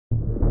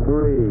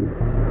Three,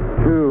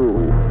 two,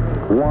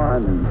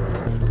 one.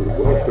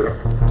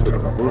 Welcome to the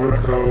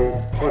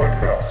Mythica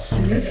podcast.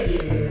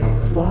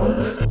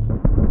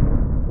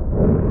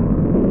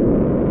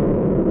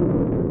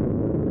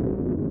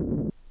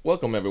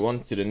 Welcome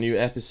everyone to the new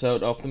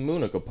episode of the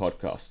Mythica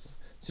podcast.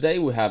 Today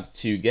we have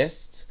two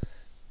guests,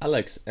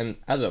 Alex and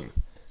Adam.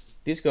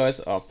 These guys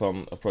are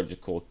from a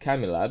project called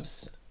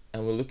KamiLabs,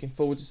 and we're looking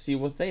forward to see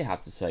what they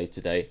have to say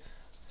today.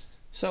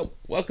 So,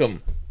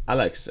 welcome,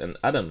 Alex and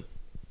Adam.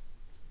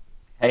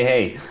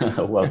 Hey,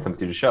 welcome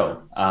to the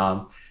show.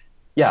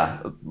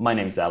 My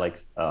name is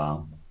Alex.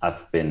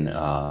 I've been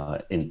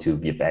into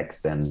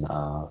VFX and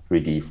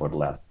 3D for the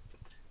last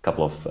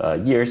couple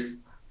of years,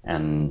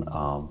 and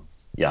I'm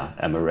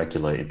a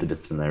regular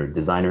interdisciplinary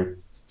designer.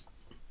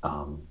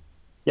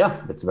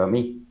 That's about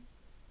me.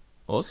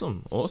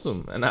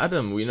 Awesome. And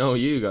Adam, we know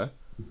you guys.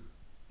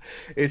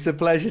 It's a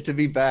pleasure to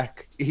be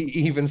back,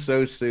 even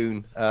so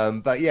soon.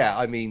 But yeah,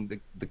 I mean,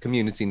 the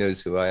community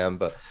knows who I am.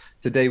 But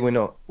today we're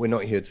not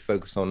here to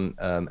focus on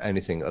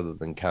anything other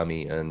than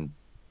Kami and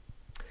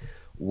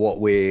what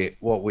we're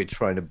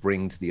trying to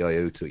bring to the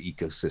IOTA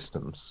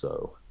ecosystem.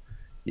 So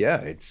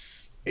yeah,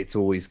 it's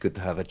always good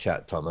to have a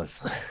chat,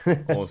 Thomas.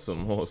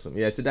 Awesome.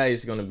 Yeah, today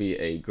is going to be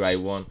a great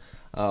one.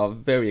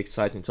 Very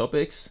exciting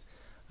topics.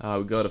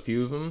 We got a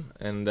few of them,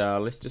 and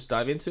let's just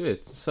dive into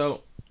it.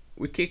 So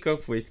we kick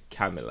off with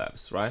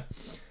KamiLabs, right?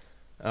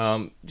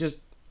 Just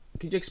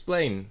could you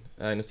explain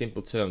in a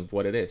simple term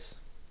what it is?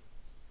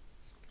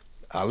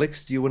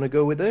 Alex, do you want to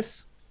go with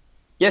this?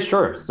 Yeah,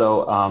 sure.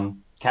 So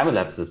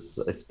KamiLabs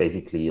is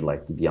basically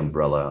like the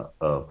umbrella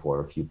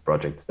for a few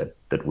projects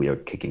that we are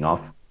kicking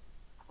off,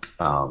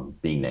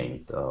 being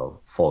named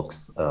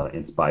Volks,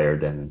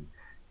 Inspyrd and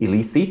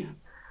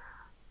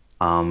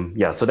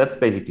so that's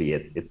basically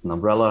it. It's an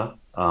umbrella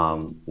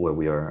where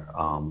we are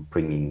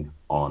bringing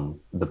on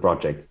the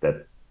projects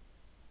that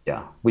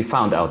we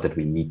found out that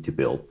we need to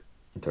build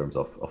in terms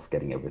of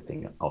getting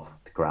everything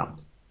off the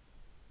ground.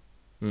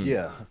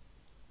 Yeah,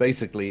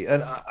 basically.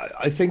 And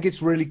I think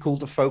it's really cool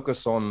to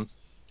focus on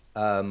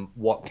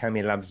what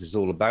KamiLabs is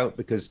all about,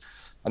 because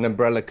an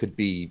umbrella could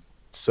be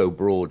so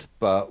broad,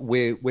 but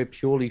we're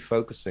purely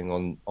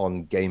focusing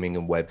on gaming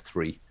and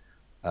Web3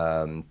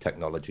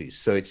 technologies.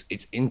 So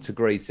it's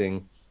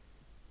integrating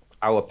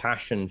our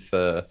passion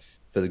for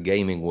the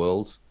gaming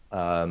world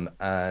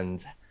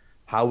and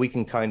how we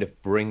can kind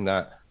of bring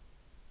that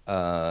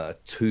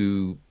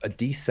to a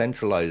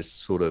decentralized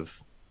sort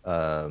of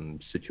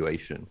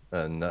situation,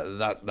 and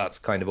that's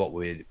kind of what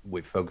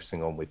we're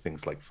focusing on with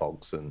things like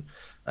Volks and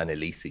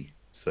Elise.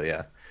 So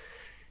yeah,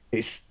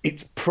 it's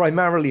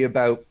primarily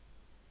about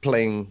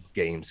playing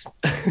games,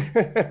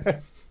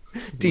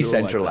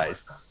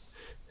 decentralized.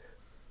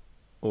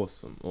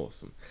 Awesome.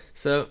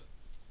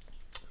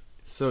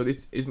 So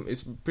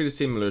it's pretty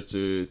similar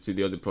to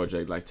the other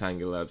project like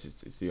Tangle Labs.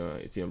 It's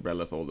the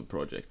umbrella for all the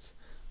projects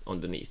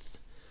underneath.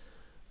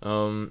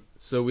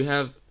 So we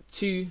have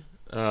two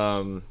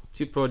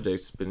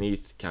projects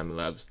beneath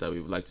KamiLabs that we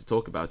would like to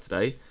talk about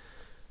today,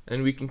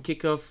 and we can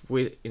kick off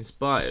with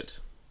Inspyrd.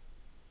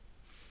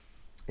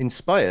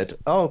 Inspyrd?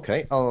 Oh,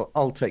 okay.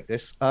 I'll take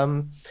this.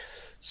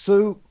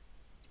 So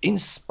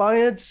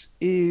Inspyrd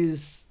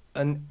is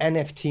an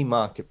NFT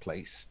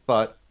marketplace,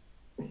 but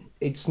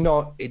it's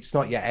not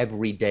your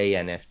everyday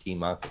NFT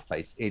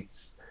marketplace.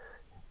 It's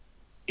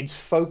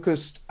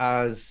focused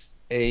as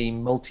a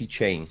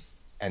multi-chain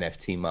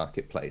NFT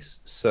marketplace.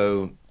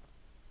 So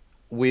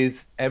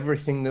with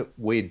everything that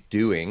we're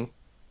doing,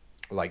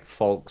 like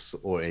Volks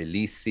or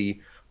Elise,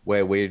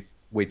 where we're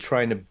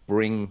trying to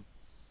bring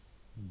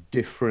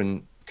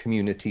different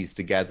communities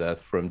together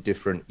from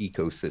different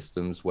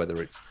ecosystems, whether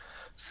it's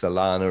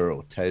Solana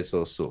or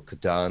Tezos or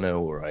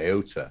Cardano or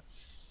IOTA,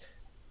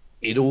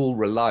 it all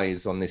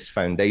relies on this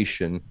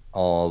foundation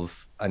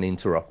of an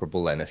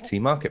interoperable NFT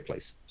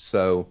marketplace.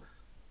 So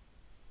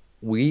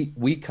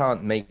we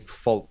can't make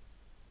Volk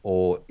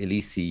or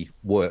Elise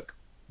work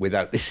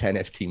without this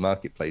NFT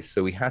marketplace.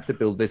 So we had to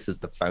build this as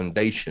the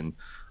foundation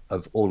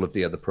of all of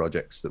the other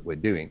projects that we're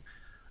doing.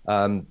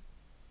 And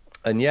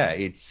yeah,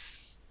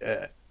 it's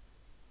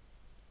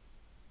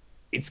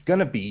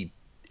gonna be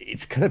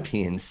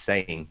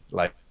insane.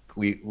 Like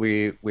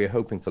we're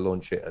hoping to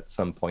launch it at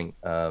some point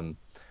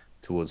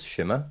towards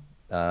Shimmer,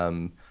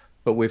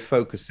 but we're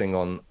focusing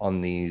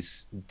on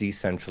these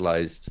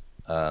decentralized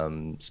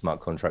smart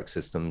contract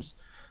systems,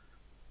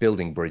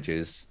 building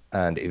bridges,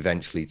 and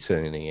eventually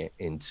turning it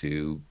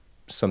into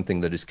something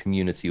that is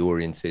community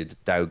oriented,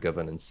 DAO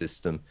governance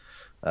system.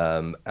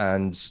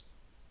 And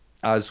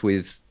as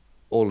with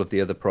all of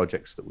the other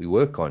projects that we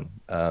work on,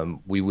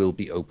 we will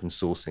be open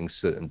sourcing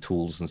certain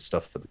tools and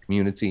stuff for the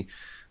community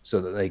so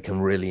that they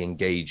can really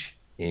engage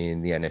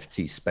in the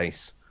NFT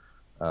space.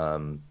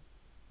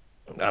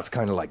 That's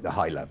kind of like the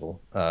high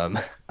level.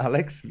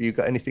 Alex, have you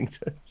got anything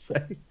to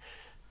say?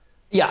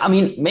 Yeah, I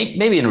mean,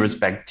 maybe in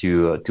respect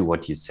to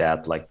what you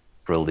said, like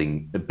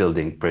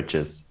building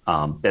bridges.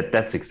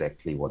 That's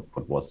exactly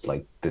what was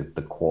like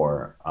the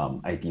core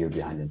idea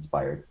behind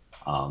Inspyrd.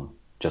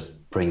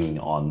 just bringing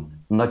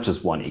on not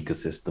just one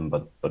ecosystem,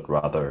 but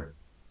rather,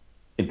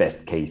 in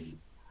best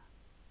case,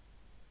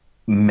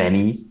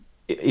 many,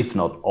 if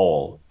not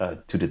all,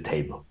 to the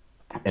table,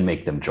 and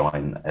make them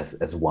join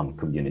as one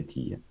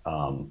community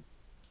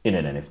in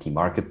an NFT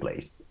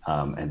marketplace,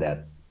 and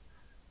that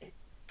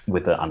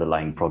with the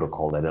underlying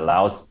protocol that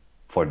allows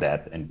for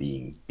that, and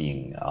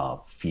being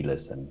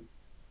feeless and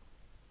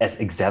as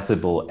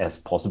accessible as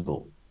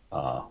possible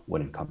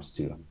when it comes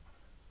to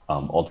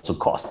also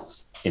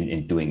costs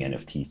in doing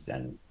NFTs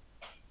and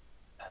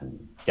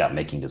yeah,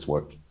 making this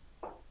work.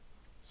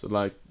 So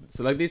like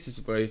this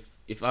is where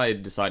if I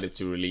decided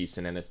to release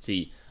an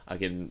NFT, I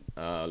can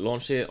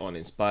launch it on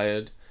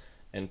Inspyrd,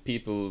 and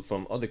people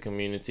from other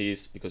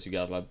communities, because you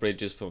got like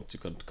bridges from to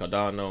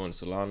Cardano and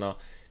Solana,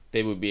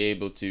 they would be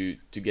able to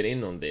get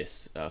in on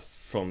this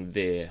from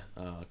their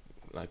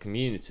like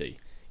community,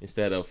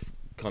 instead of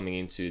coming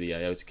into the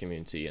IoT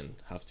community and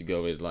have to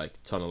go with like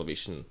tunnel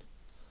vision,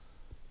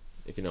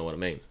 if you know what I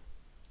mean.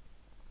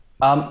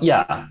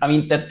 Yeah, I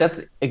mean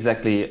that's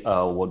exactly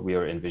what we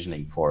are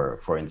envisioning for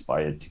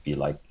Inspyrd to be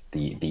like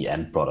the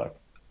end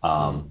product.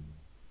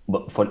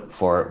 But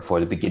for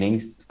the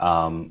beginnings,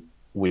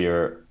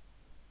 we're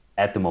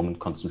at the moment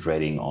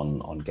concentrating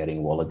on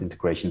getting wallet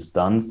integrations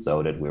done,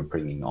 so that we're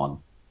bringing on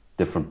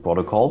different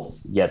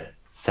protocols, yet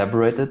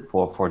separated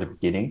for the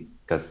beginnings,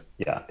 because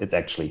yeah, it's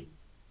actually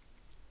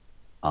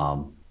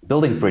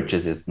building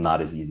bridges is not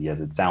as easy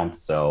as it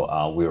sounds.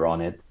 So we're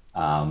on it.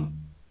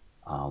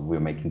 We're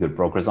making good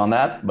progress on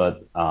that,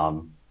 but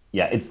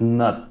yeah, it's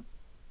not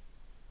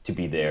to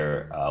be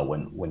there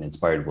when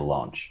Inspyrd will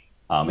launch.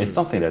 It's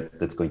something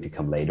that's going to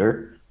come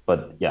later,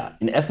 but yeah,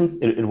 in essence,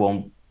 it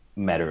won't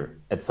matter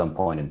at some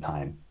point in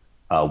time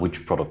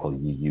which protocol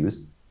you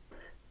use.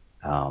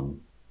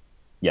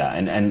 Yeah,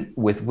 and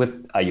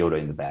with IOTA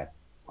in the back,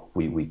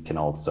 we can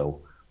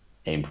also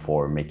aim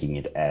for making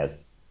it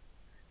as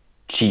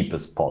cheap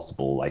as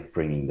possible, like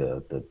bringing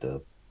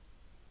the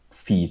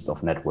fees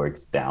of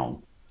networks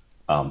down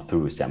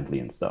through assembly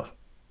and stuff.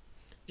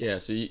 Yeah,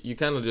 so you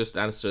kind of just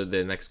answered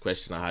the next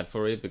question I had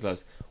for it,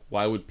 because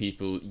why would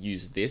people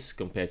use this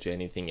compared to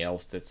anything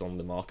else that's on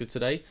the market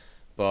today?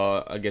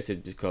 But I guess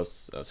it's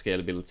because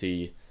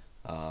scalability,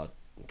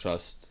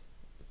 trust,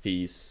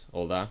 fees,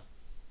 all that.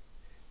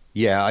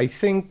 Yeah, I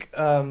think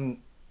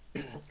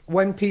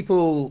when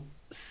people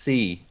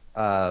see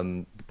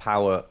the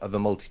power of a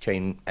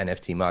multi-chain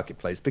NFT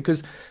marketplace,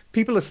 because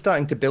people are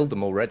starting to build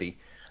them already,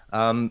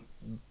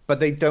 but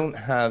they don't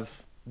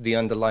have the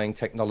underlying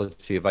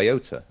technology of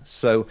IOTA.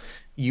 So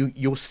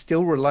you're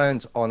still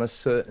reliant on a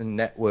certain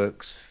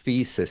network's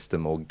fee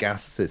system or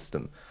gas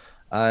system.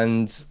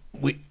 And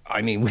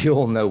I mean, we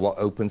all know what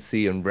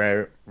OpenSea and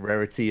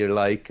Rarity are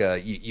like.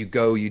 You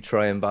go, you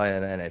try and buy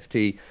an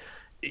NFT.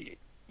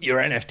 Your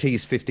NFT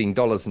is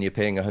 $15 and you're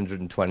paying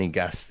 120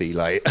 gas fee.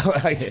 Like,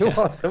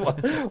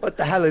 what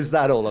the hell is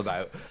that all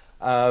about?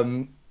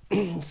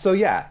 So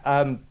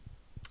yeah,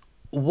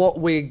 what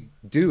we're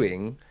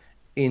doing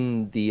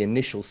in the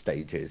initial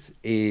stages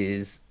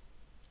is,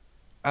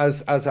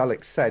 as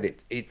Alex said,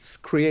 it's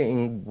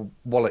creating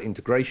wallet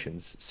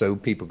integrations so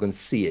people can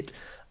see it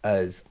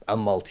as a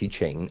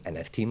multi-chain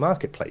NFT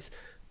marketplace.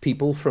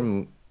 People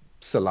from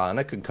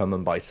Solana can come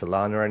and buy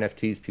Solana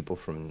NFTs. People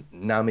from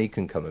Nami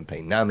can come and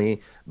pay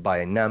Nami,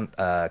 buy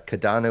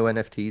Cardano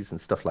NFTs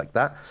and stuff like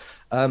that.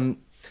 And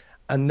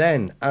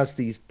then as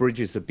these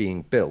bridges are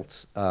being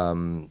built,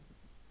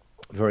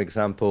 for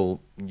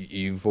example,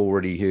 you've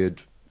already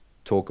heard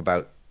talk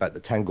about the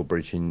Tangle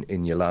Bridge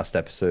in your last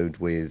episode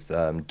with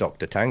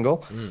Dr.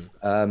 Tangle.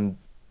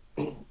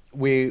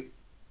 We,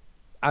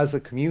 as a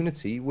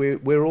community,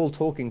 we're all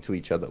talking to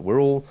each other.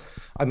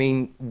 I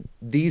mean,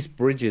 these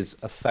bridges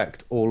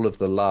affect all of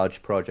the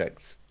large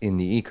projects in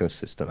the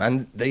ecosystem,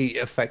 and they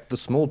affect the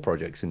small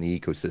projects in the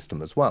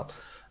ecosystem as well.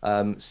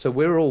 So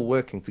we're all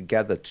working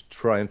together to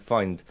try and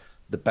find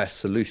the best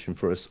solution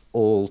for us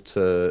all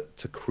to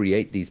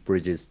create these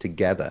bridges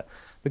together,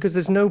 because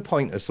there's no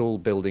point us all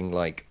building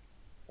like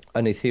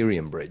an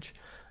Ethereum bridge.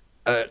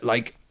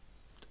 Like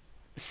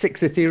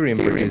 6 Ethereum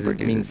bridges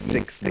means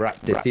 6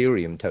 wrapped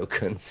Ethereum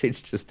tokens.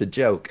 It's just a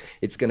joke.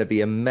 It's going to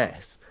be a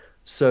mess.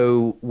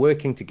 So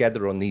working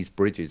together on these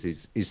bridges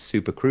is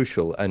super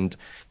crucial. And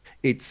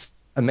it's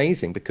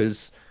amazing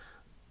because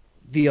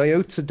the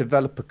IOTA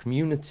developer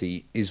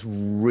community is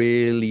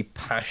really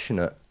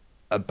passionate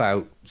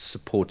about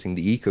supporting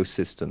the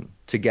ecosystem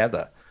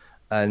together.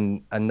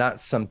 And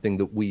that's something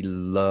that we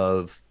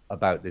love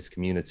about this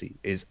community,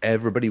 is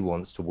everybody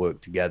wants to work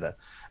together.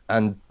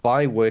 And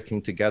by working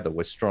together,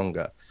 we're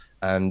stronger.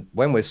 And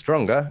when we're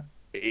stronger,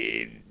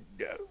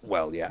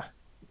 well, yeah.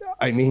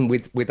 I mean,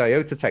 with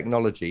IOTA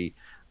technology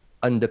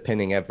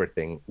underpinning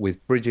everything,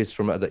 with bridges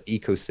from other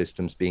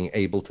ecosystems being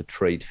able to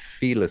trade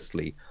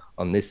fearlessly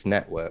on this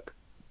network,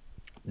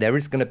 there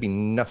is going to be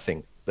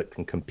nothing that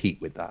can compete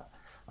with that.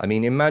 I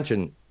mean,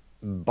 imagine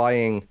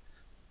buying,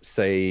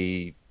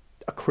 say,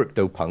 a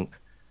CryptoPunk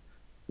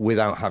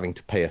without having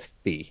to pay a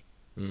fee.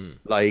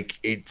 Like,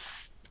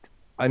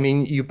 I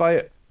mean, you buy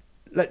it.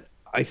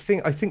 I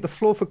think the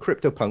floor for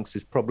CryptoPunks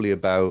is probably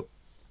about,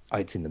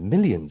 it's in the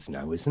millions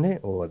now, isn't it?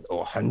 Or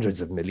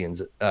hundreds of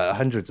millions,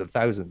 hundreds of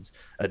thousands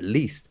at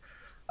least.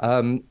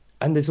 And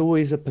there's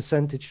always a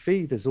percentage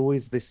fee. There's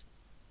always this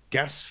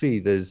gas fee.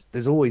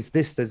 There's always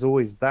this. There's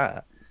always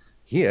that.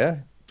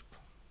 Here,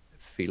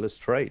 feelers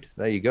trade.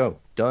 There you go.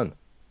 Done.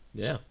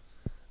 Yeah.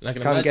 And I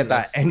can Can't get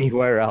imagine that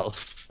anywhere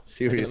else. I can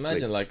Seriously.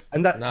 imagine like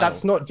And now.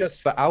 that's not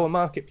just for our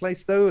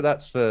marketplace though.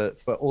 That's for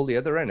all the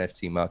other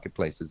NFT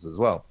marketplaces as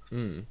well.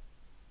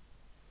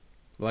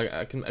 Like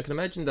I can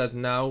imagine that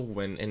now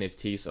when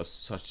NFTs are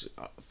such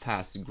a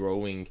fast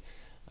growing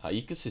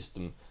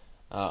ecosystem,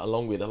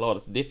 along with a lot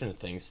of different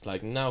things,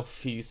 like now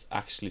fees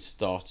actually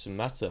start to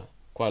matter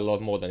quite a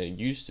lot more than it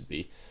used to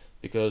be,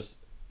 because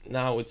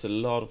now it's a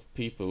lot of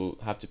people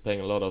have to pay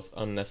a lot of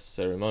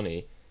unnecessary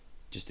money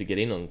just to get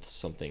in on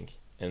something,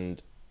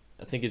 and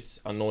I think it's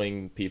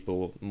annoying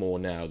people more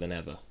now than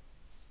ever.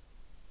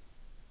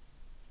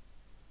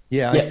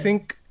 Yeah, Yeah.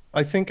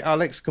 I think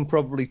Alex can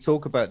probably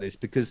talk about this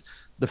because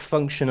the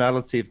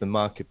functionality of the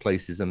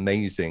marketplace is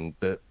amazing.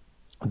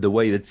 The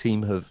way the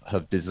team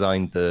have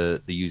designed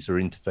the user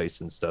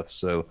interface and stuff.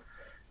 So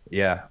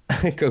yeah,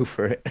 go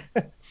for it.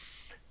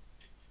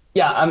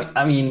 Yeah,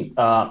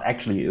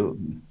 actually,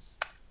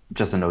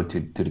 just a note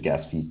to the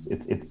gas fees.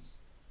 It's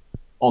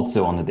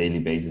also on a daily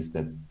basis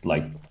that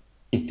like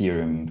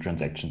Ethereum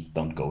transactions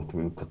don't go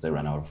through because they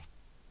run out of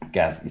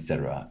gas,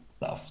 etc.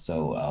 stuff.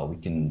 So we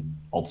can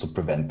also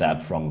prevent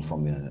that from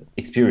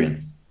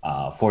experience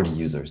for the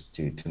users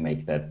to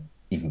make that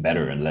even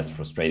better and less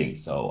frustrating.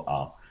 So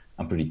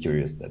I'm pretty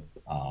curious that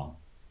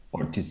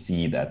or to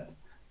see that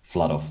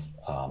flood of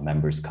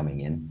members coming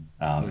in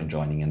and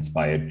joining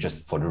Inspyrd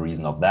just for the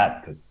reason of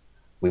that, because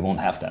we won't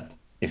have that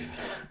if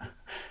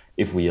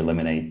if we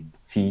eliminate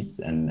fees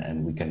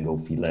and we can go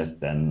fee less,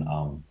 then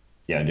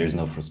yeah, there's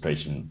no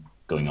frustration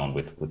going on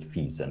with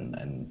fees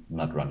and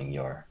not running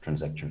your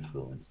transaction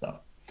through and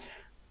stuff.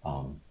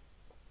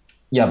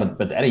 Yeah,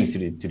 but adding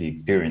to the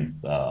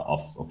experience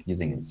of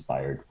using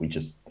Inspyrd, we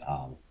just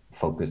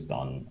focused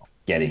on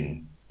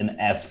getting an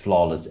as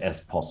flawless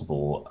as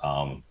possible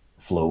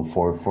flow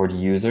for the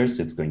users.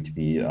 It's going to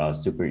be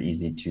super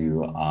easy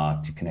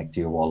to connect to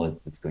your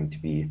wallets. It's going to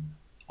be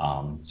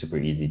super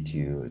easy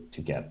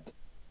to get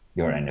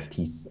your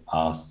NFTs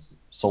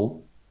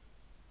sold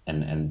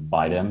and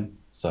buy them.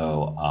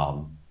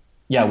 So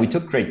yeah, we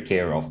took great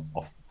care of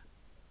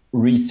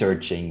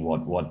researching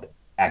what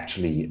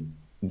actually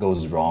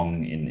goes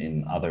wrong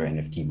in other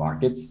NFT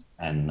markets,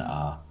 and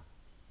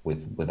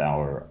with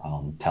our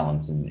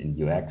talents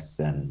in UX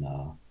and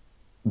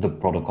the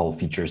protocol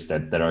features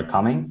that are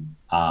coming.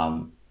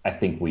 I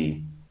think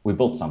we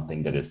built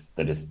something that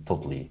is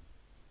totally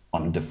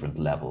on a different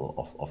level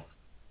of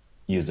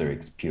user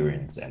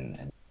experience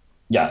and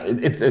yeah,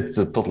 it's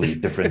a totally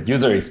different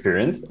user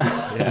experience.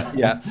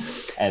 Yeah.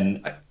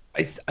 And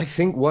I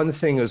think one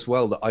thing as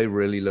well that I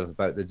really love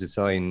about the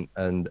design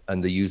and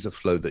the user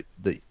flow that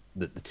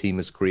the team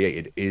has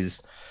created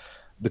is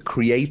the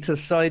creator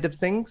side of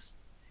things.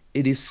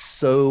 It is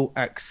so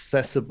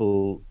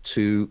accessible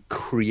to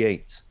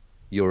create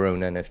your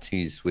own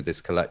NFTs with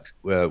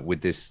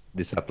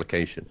this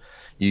application.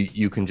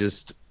 You can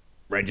just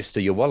register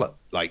your wallet,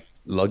 like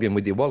log in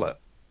with your wallet,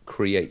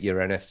 create your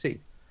NFT.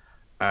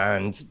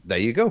 And there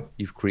you go.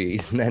 You've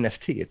created an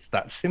NFT. It's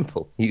that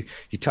simple. You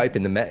type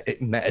in the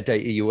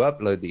metadata, you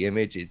upload the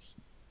image, it's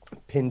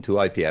pinned to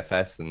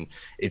IPFS, and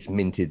it's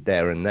minted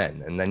there and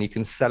then you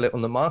can sell it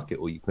on the market,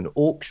 or you can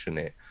auction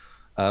it,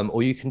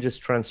 or you can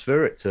just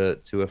transfer it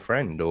to a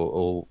friend,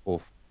 or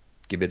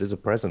give it as a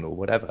present or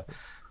whatever.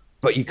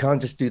 But you can't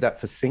just do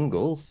that for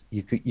singles.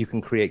 You can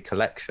create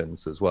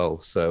collections as well.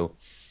 So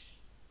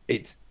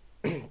it's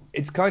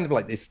kind of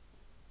like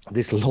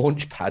this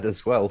launch pad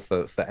as well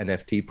for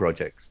NFT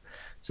projects,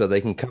 so they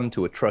can come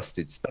to a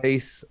trusted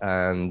space,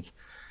 and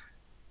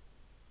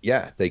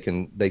yeah, they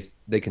can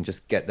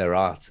just get their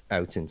art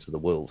out into the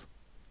world.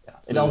 yeah,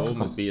 So it will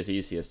almost be as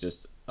easy as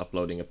just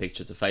uploading a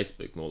picture to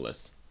Facebook, more or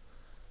less.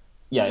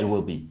 yeah, it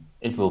will be.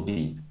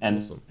 And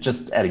Awesome.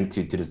 just adding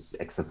to this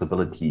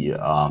accessibility,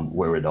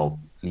 where it all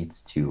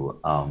leads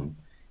to,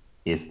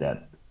 is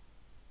that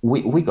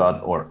we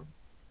got, or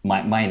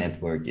my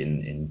network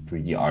in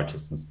 3D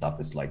artists and stuff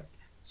is like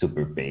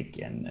super big,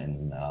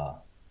 and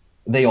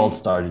they all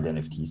started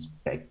NFTs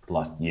back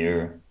last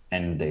year,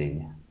 and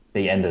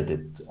they ended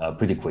it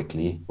pretty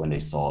quickly when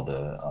they saw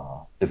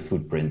the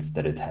footprints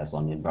that it has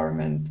on the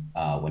environment,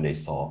 when they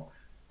saw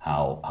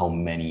how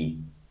many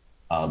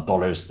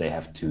dollars they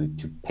have to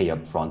pay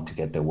up front to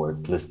get their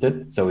work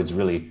listed. So it's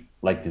really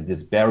like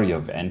this barrier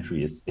of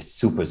entry is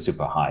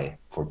super high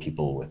for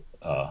people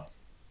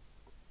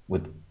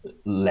with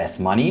less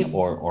money,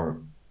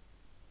 or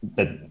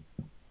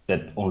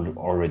that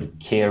already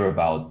care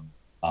about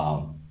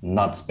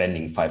not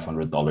spending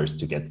 $500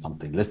 to get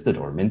something listed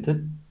or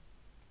minted.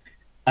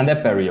 And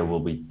that barrier will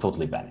be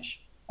totally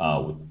vanished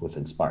with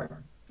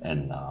Inspyrd.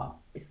 And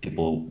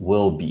people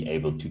will be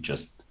able to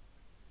just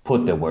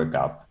put their work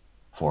up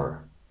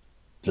for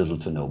little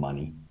to no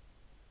money.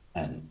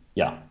 And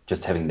yeah,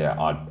 just having their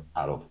art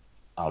out of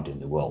out in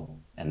the world,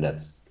 and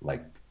that's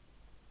like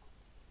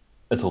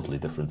a totally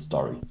different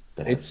story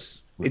that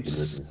has been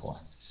written before.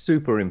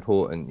 Super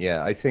important.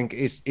 Yeah, I think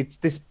it's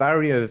this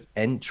barrier of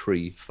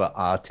entry for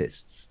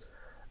artists,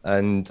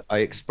 and I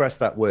express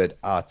that word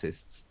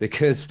artists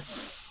because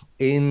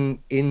in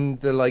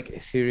the like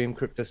Ethereum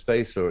crypto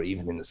space, or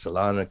even in the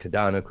Solana,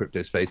 Cardano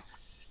crypto space,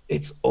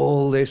 it's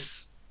all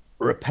this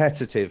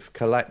repetitive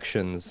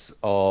collections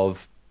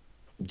of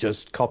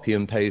just copy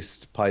and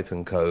paste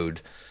Python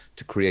code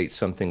to create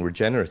something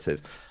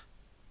regenerative.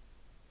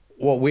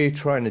 What we're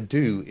trying to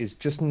do is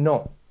just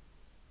not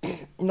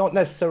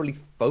necessarily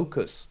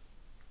focus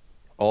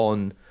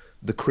on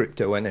the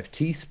crypto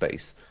NFT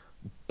space,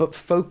 but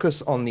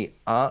focus on the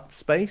art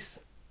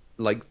space,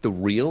 like the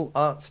real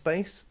art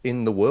space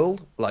in the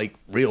world, like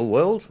real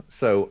world.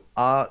 So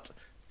art,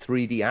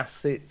 3D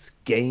assets,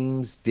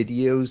 games,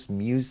 videos,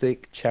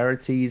 music,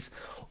 charities,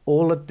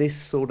 all of this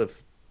sort of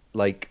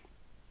like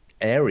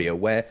area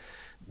where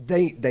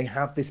they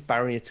have this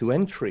barrier to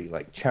entry.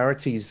 Like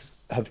charities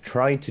have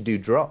tried to do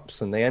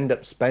drops and they end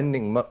up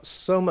spending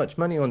so much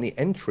money on the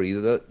entry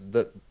that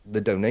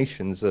the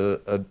donations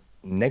are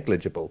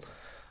negligible.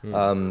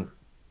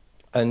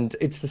 And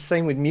it's the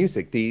same with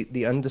music.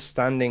 The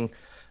understanding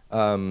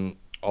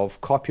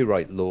of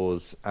copyright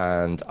laws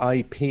and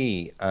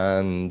IP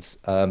and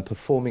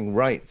performing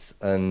rights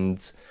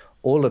and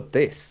all of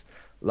this,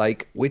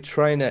 like we're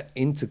trying to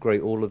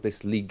integrate all of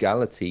this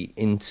legality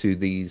into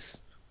these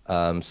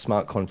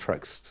smart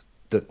contracts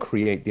that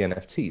create the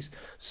NFTs.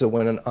 So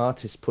when an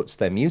artist puts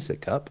their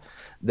music up,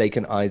 they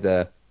can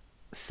either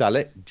sell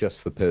it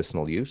just for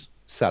personal use,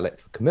 sell it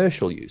for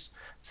commercial use,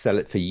 sell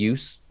it for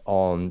use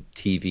on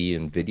TV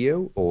and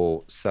video,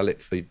 or sell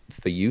it for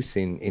use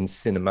in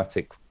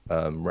cinematic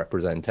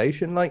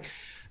representation. Like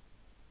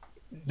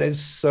there's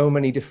so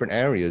many different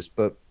areas,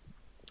 but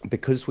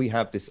because we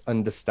have this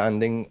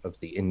understanding of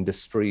the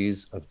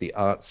industries, of the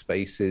art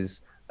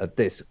spaces, of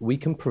this, we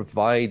can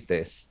provide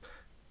this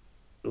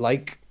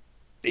like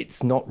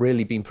it's not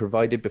really been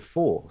provided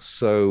before.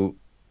 So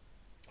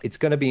it's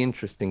going to be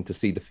interesting to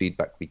see the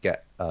feedback we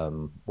get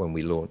when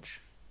we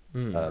launch,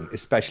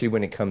 especially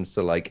when it comes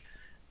to like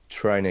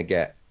trying to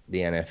get the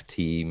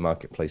NFT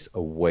marketplace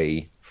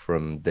away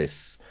from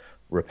this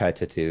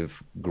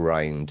repetitive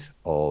grind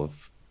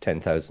of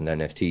 10,000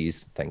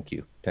 NFTs. Thank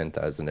you.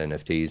 10,000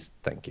 NFTs.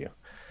 Thank you.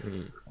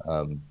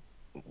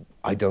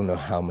 I don't know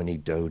how many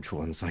Doge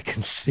ones I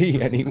can see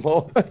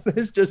anymore.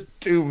 There's just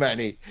too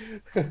many.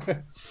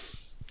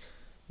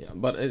 Yeah,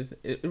 but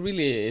it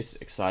really is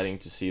exciting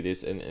to see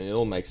this, and it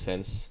all makes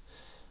sense.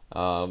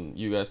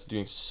 You guys are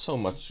doing so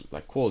much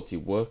like quality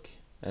work,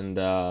 and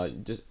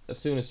just as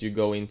soon as you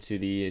go into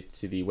the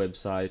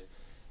website,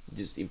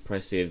 just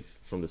impressive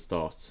from the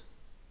start.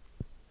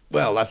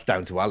 Well, that's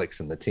down to Alex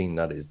and the team.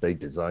 That is, they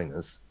design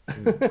us.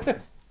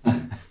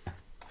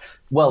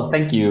 Well,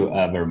 thank you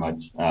very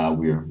much.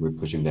 We're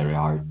pushing very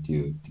hard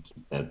to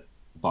keep that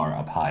bar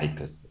up high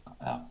because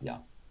yeah,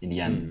 in the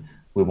end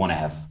we want to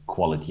have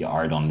quality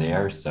art on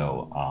there,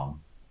 so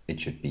it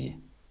should be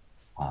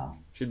well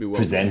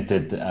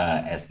presented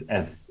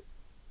as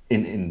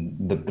in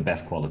the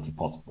best quality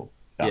possible.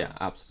 Yeah,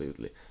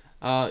 absolutely.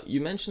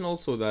 You mentioned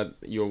also that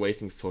you're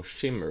waiting for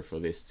Shimmer for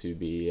this to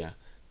be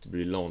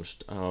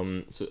launched.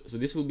 So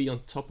this will be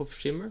on top of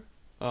Shimmer,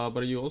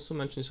 but you also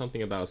mentioned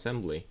something about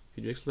assembly.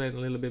 Could you explain a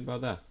little bit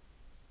about that?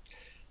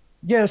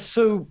 Yeah,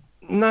 so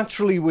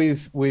naturally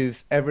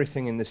with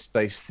everything in this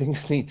space,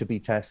 things need to be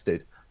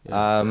tested.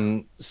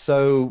 Yeah.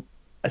 So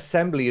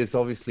assembly is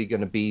obviously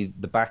going to be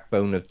the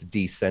backbone of the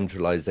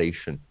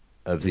decentralization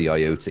of the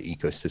IOTA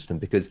ecosystem,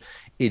 because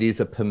it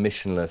is a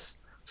permissionless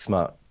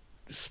smart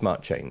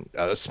chain,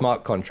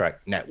 smart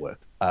contract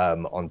network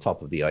on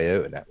top of the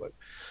IOTA network.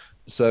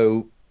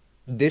 So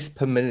this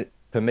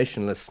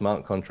permissionless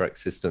smart contract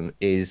system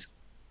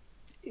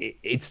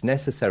it's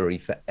necessary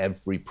for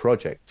every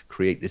project to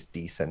create this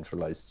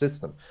decentralized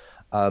system.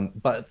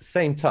 But at the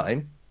same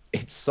time,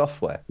 it's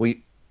software.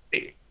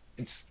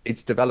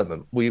 It's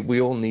development.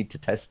 We all need to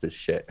test this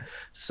shit.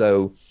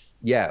 So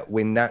yeah,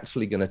 we're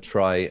naturally going to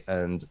try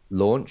and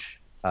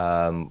launch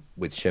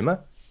with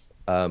Shimmer.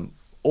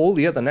 All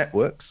the other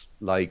networks,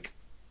 like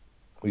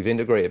we've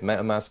integrated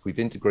MetaMask, we've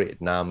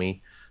integrated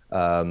Nami.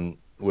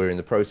 We're in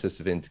the process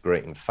of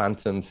integrating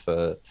Phantom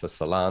for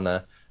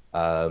Solana.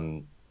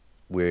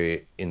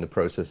 We're in the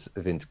process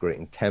of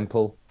integrating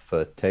Temple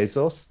for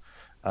Tezos.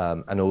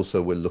 And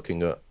also we're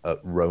looking at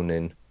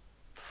Ronin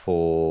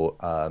for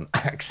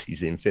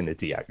Axie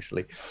Infinity,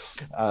 actually.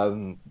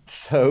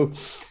 So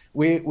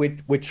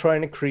we're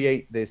trying to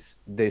create this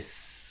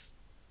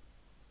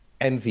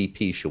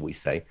MVP, shall we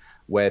say,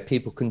 where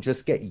people can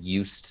just get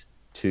used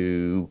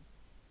to,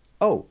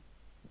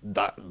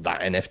 that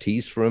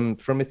NFTs from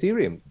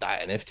Ethereum,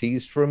 that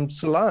NFTs from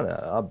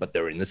Solana, but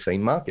they're in the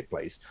same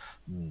marketplace.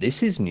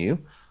 This is new.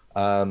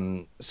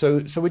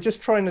 So we're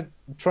just trying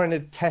to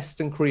test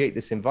and create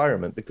this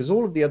environment, because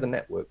all of the other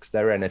networks,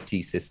 their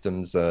NFT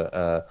systems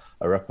are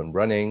up and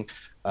running.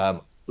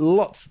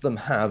 Lots of them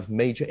have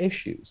major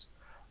issues.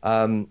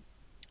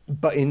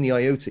 But in the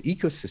IOTA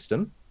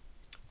ecosystem,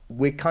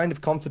 we're kind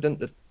of confident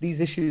that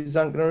these issues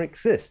aren't going to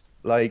exist.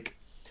 Like,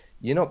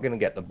 you're not going to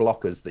get the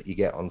blockers that you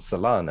get on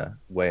Solana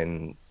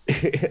when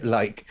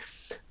like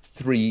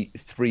three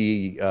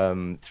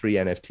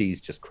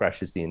NFTs just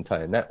crashes the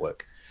entire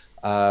network,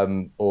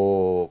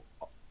 or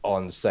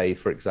on, say,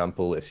 for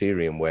example,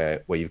 Ethereum,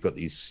 where you've got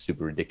these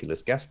super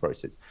ridiculous gas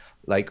prices.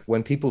 Like,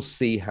 when people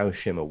see how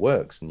Shimmer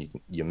works and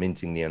you're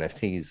minting the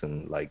NFTs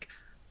and like,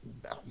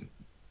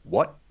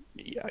 what?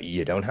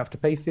 You don't have to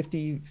pay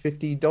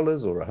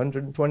 $50 or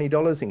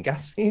 $120 in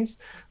gas fees.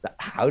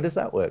 How does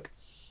that work?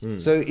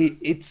 So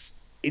it's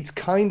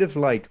kind of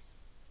like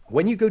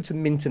when you go to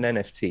mint an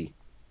NFT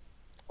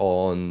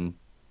on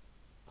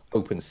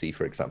OpenSea,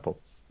 for example,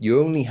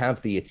 you only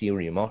have the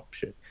Ethereum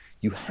option.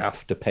 You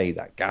have to pay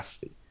that gas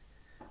fee.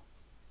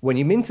 When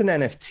you mint an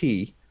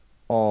NFT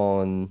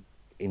on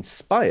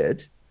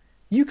Inspyrd,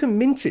 you can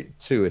mint it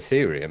to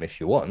Ethereum if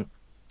you want,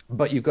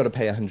 but you've got to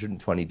pay a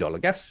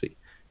 $120 gas fee.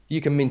 You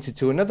can mint it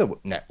to another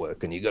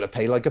network and you've got to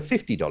pay like a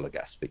 $50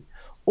 gas fee.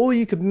 Or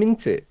you could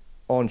mint it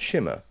on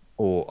Shimmer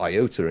or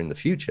IOTA in the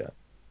future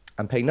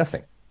and pay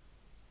nothing.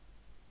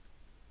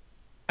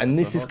 And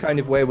this is kind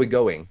of where we're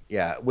going.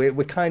 Yeah, we're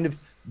kind of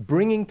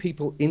bringing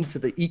people into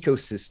the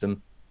ecosystem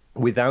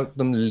without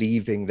them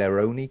leaving their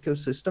own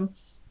ecosystem.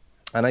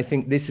 And I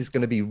think this is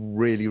going to be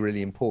really,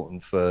 really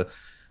important for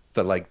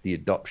like the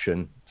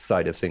adoption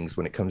side of things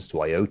when it comes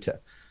to IOTA,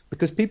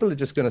 because people are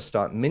just going to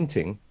start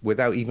minting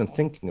without even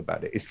thinking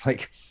about it. It's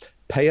like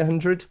pay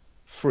 100,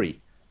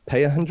 free,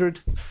 pay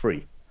 100,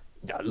 free.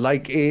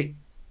 Like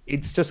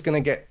it's just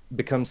going to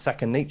become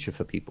second nature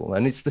for people.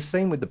 And it's the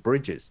same with the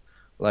bridges.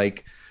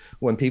 Like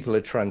when people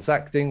are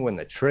transacting, when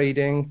they're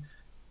trading,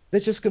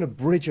 they're just going to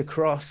bridge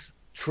across,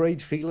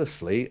 trade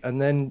fearlessly,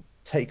 and then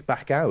take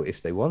back out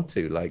if they want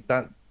to. Like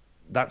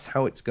that's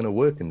how it's going to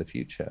work in the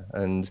future.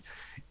 And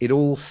it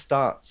all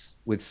starts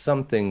with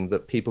something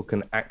that people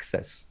can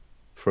access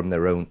from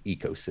their own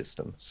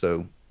ecosystem.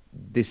 So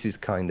this is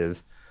kind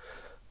of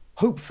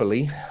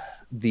hopefully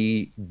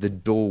the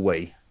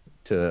doorway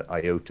to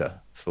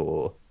IOTA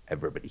for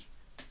everybody.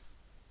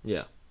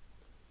 Yeah,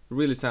 it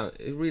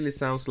really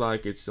sounds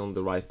like it's on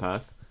the right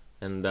path,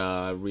 and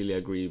I really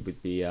agree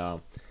with the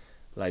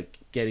like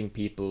getting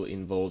people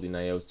involved in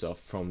IOTA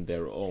from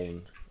their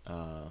own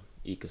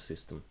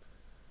ecosystem.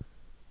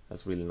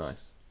 That's really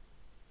nice.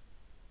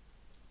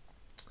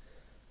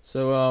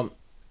 So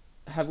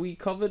have we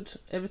covered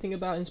everything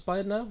about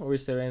Inspyrd now, or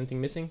is there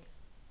anything missing?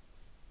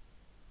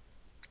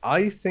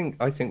 I think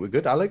we're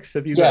good. Alex,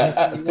 have you got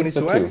anything you wanted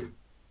to add? Too.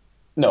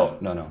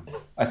 No.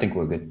 I think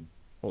we're good.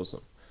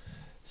 Awesome.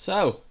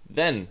 So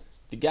then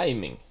the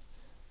gaming,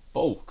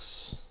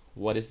 Volks.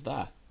 What is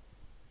that?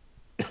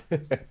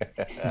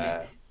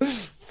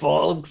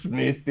 Volks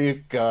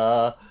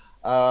Mythica.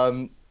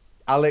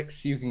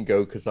 Alex, you can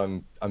go because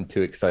I'm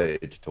too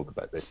excited to talk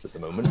about this at the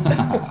moment.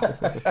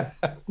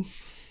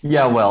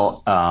 Yeah,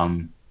 well,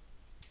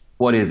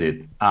 what is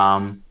it?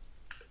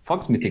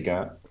 Volks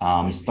Mythica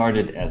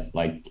started as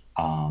like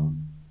a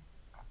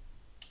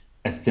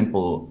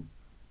simple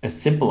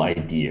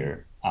idea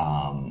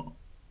of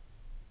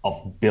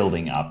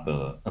building up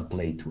a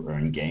play to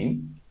earn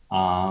game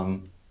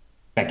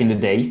back in the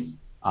days.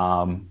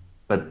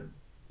 But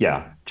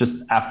yeah,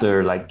 just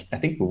after like I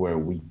think we were a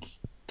week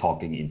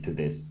talking into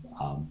this,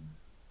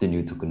 the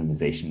new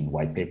tokenization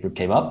white paper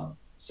came up.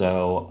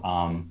 So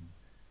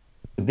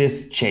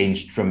this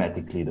changed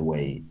dramatically the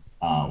way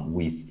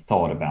we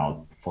thought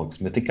about Volks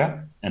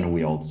Mythica, and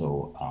we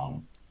also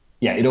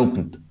it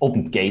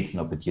opened gates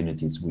and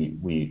opportunities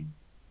we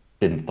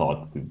didn't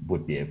thought we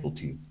would be able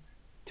to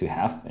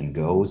have and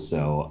go.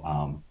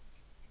 So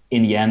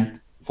in the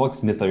end, Volks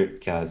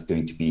Mythica is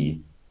going to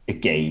be a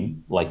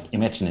game. Like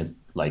imagine it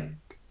like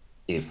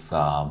if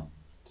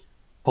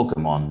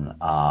Pokemon,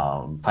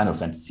 Final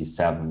Fantasy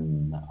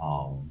VII,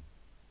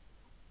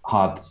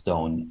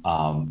 Hearthstone,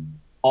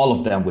 all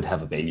of them would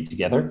have a baby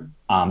together.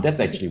 That's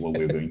actually what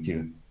we're going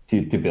to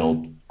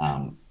build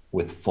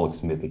with Volks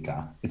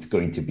Mythica. It's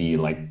going to be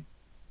like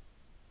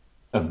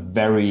a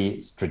very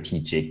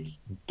strategic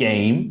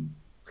game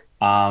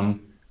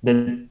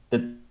that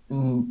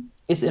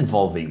is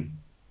involving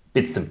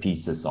bits and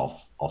pieces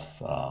of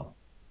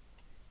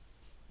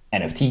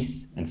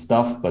NFTs and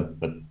stuff, but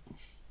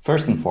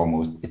first and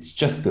foremost, it's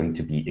just going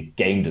to be a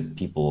game that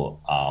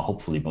people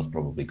hopefully most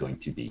probably going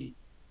to be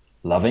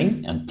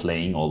loving and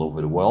playing all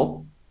over the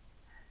world.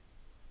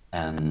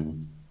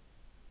 And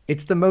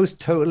it's the most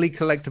totally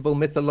collectible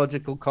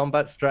mythological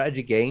combat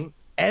strategy game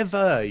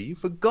ever. You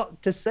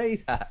forgot to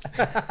say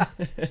that.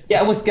 Yeah,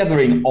 I was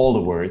gathering all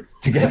the words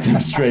to get them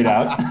straight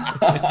out.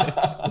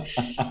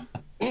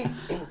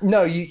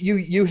 No,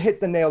 you hit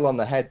the nail on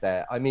the head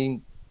there. I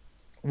mean,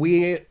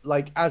 we're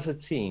like, as a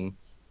team,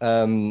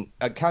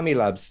 at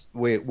KamiLabs,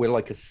 we're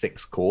like a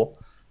 6 core.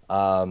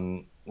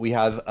 We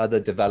have other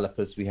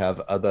developers, we have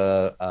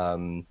other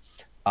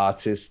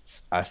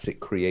artists, asset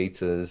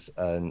creators,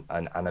 and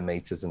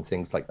animators and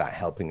things like that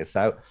helping us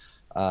out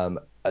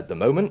at the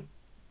moment.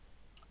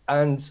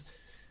 And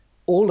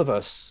all of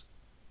us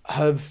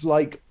have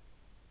like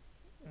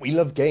we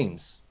love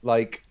games.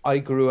 Like I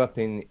grew up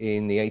in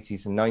the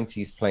 80s and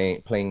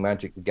 90s playing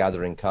Magic the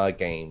Gathering card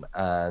game,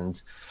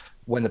 and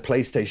when the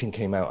PlayStation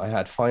came out, I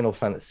had Final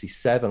Fantasy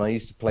VII. I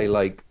used to play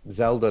like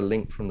Zelda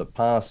Link from the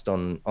Past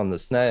on the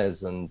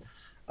SNES,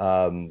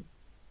 and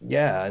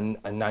yeah, and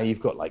now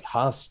you've got like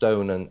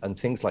Hearthstone and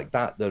things like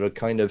that are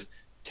kind of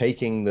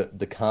taking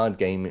the card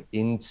game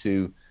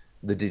into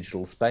the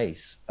digital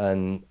space,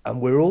 and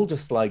we're all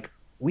just like,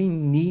 we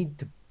need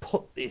to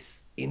put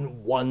this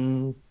in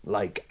one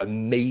like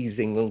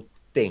amazing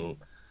thing.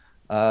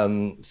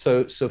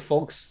 So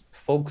Folks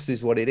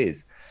is what it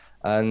is,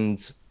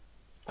 and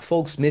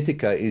Folks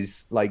Mythica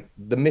is like,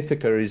 the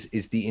Mythica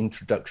is the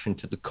introduction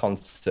to the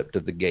concept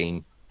of the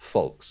game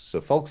Folks.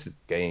 So Folks is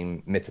the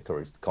game,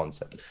 Mythica is the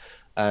concept,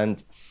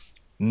 and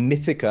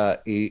Mythica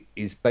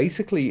is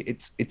basically,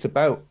 it's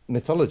about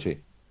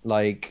mythology.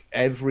 Like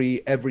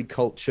every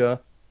culture,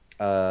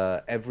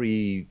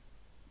 every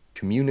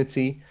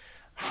community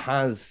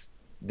has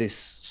this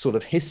sort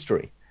of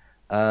history,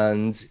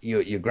 and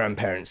your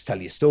grandparents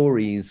tell you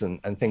stories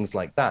and things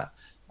like that.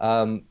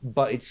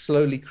 But it's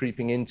slowly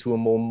creeping into a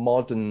more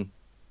modern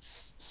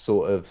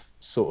sort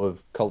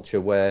of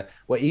culture where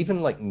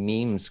even like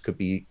memes could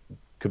be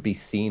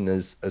seen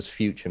as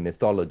future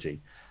mythology.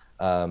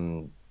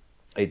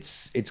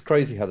 It's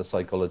crazy how the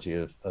psychology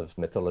of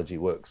mythology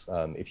works,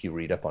 if you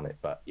read up on it.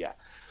 But yeah,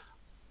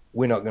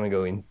 we're not going to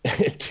go in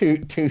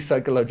too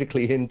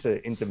psychologically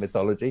into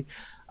mythology.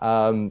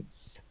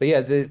 But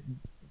yeah,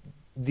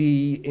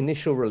 the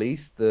initial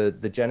release,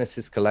 the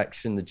Genesis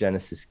collection, the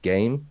Genesis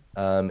game,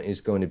 is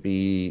going to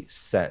be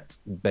set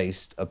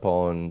based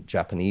upon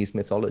Japanese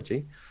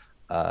mythology.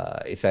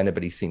 If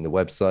anybody's seen the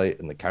website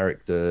and the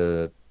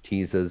character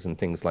teasers and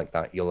things like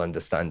that, you'll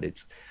understand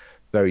it's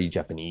very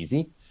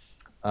Japanesey.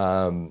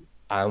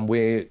 And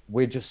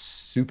we're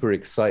just super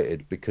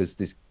excited because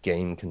this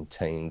game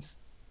contains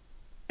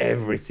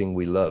everything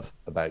we love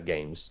about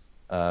games.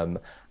 And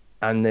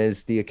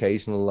there's the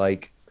occasional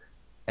like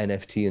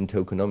NFT and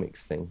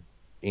tokenomics thing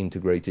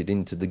integrated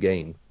into the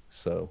game.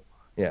 So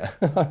yeah,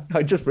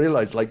 I just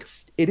realized like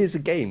it is a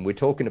game. We're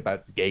talking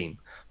about the game,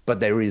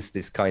 but there is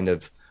this kind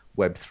of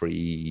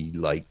Web3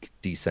 like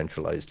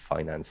decentralized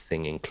finance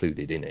thing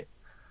included in it.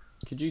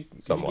 Could you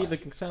give an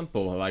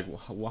example? Like,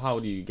 how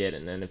do you get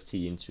an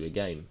NFT into a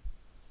game?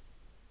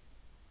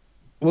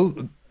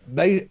 Well,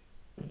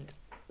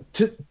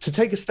 to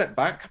take a step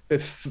back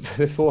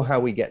before how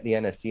we get the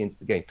NFT into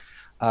the game,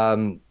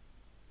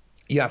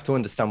 you have to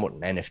understand what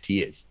an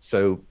NFT is.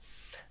 So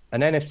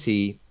an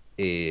NFT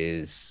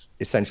is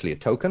essentially a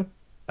token,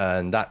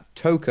 and that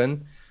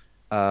token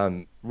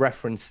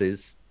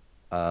references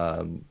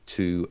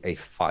to a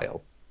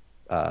file.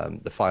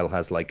 The file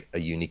has like a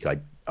unique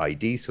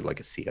ID, so like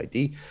a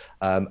CID,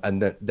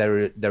 and that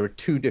there are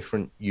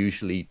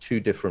usually two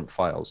different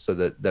files. So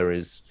that there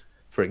is,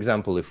 for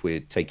example, if we're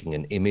taking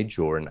an image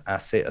or an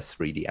asset, a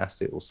 3D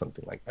asset or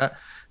something like that,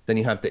 then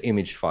you have the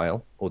image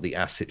file or the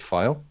asset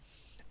file.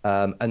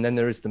 And then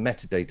there is the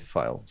metadata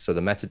file. So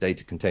the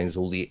metadata contains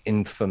all the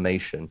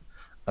information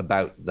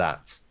about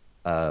that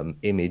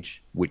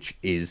image, which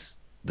is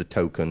the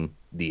token,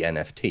 the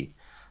NFT.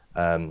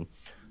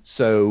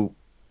 So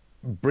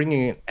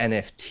bringing an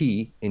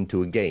NFT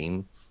into a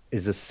game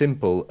is as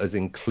simple as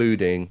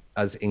including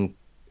the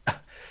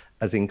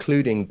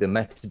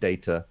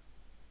metadata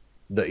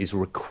that is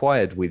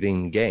required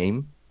within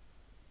game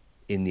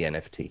in the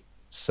NFT.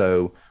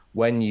 So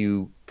when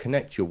you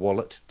connect your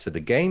wallet to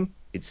the game,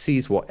 it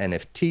sees what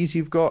NFTs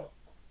you've got.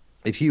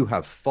 If you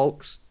have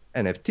Folks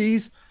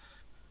NFTs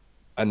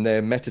and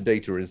their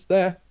metadata is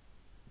there,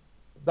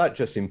 that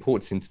just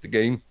imports into the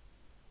game.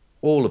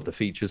 All of the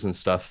features and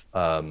stuff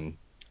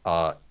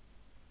are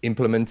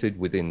implemented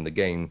within the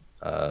game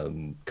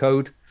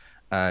code,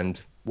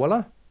 and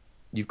voila,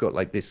 you've got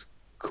like this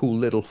cool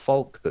little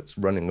folk that's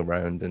running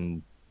around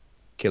and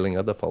killing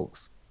other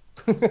folks.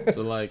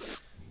 So like,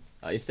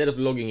 instead of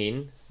logging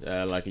in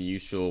like a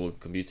usual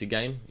computer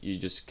game, you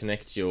just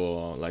connect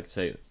your, like,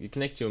 say you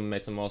connect your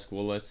MetaMask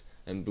wallet,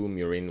 and boom,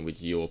 you're in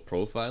with your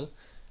profile,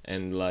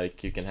 and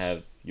like you can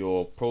have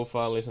your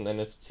profile is an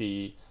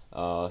NFT,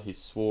 his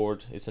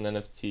sword is an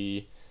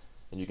NFT,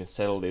 and you can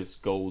sell this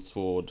gold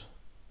sword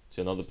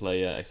to another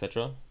player,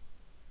 etc.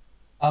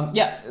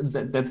 Yeah,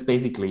 that's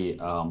basically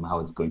how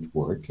it's going to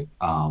work.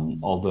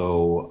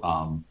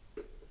 Although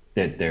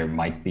there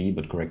might be,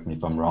 but correct me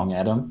if I'm wrong,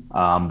 Adam,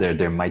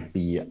 there might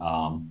be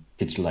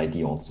digital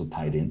ID also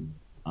tied in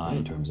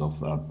terms of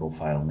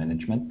profile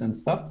management and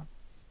stuff.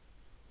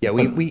 Yeah,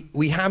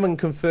 we haven't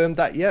confirmed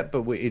that yet,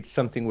 but it's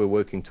something we're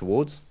working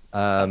towards.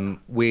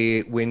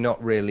 We're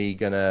not really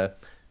gonna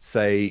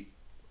say,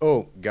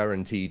 oh,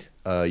 guaranteed,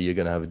 you're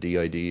gonna have a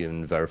DID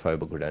and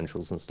verifiable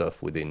credentials and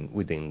stuff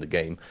within the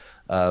game.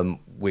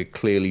 We're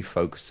clearly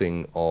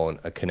focusing on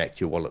a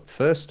connect your wallet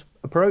first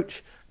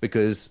approach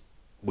because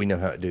we know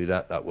how to do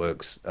that. That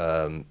works.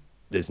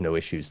 There's no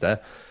issues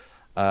there.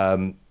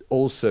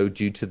 Also,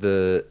 due to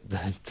the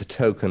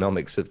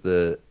tokenomics of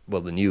the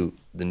new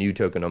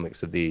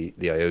tokenomics of the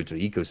IOTA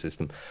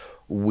ecosystem,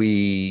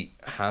 we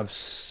have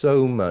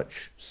so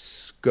much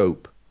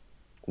scope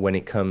when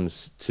it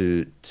comes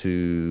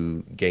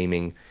to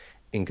gaming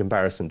in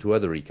comparison to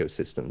other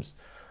ecosystems.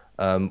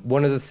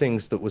 One of the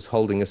things that was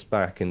holding us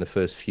back in the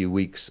first few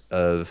weeks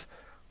of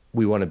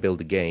we want to build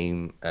a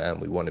game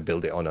and we want to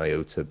build it on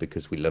IOTA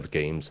because we love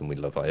games and we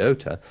love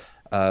IOTA,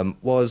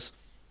 was,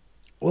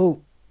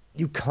 well,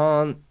 you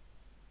can't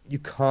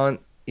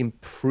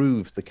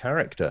improve the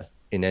character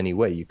in any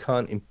way. You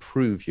can't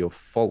improve your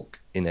folk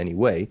in any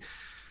way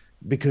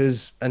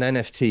because an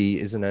NFT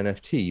is an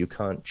NFT. You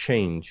can't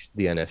change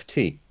the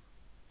NFT.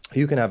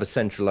 You can have a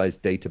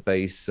centralized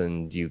database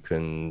and you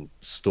can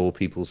store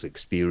people's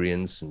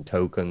experience and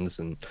tokens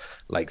and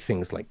like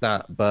things like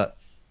that, but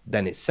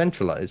then it's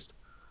centralized.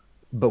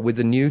 But with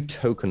the new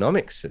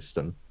tokenomics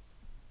system,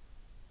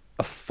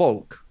 a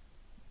folk,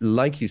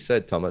 like you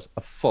said, Thomas,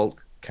 a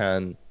folk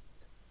can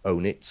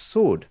own its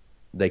sword.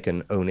 They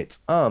can own its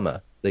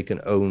armor. They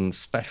can own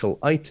special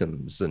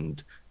items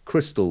and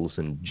crystals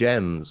and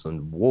gems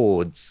and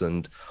wards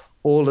and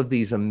all of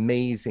these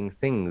amazing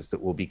things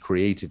that will be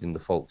created in the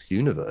Folks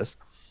universe.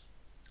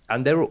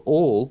 And they're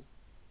all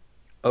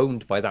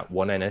owned by that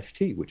one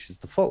NFT, which is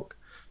the Folk.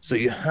 So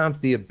you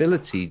have the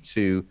ability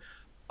to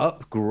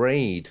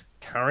upgrade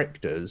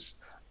characters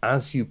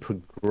as you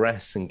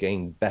progress and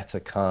gain better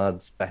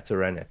cards, better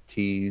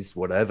NFTs,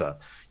 whatever.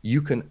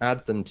 You can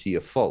add them to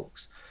your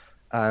Folks.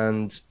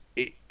 And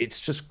it's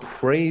just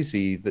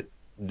crazy that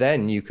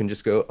then you can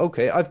just go,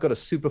 okay, I've got a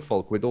super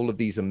Folk with all of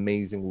these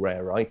amazing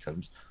rare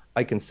items.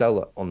 I can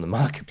sell it on the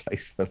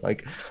marketplace for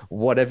like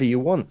whatever you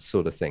want,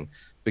 sort of thing,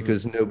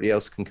 because nobody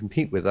else can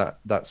compete with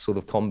that sort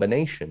of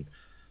combination.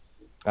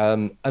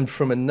 And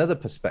from another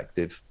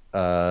perspective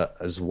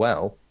as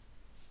well,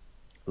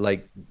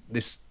 like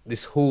this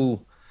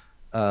whole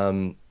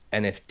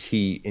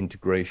NFT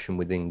integration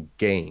within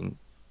game,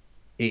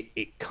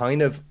 it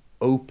kind of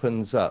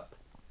opens up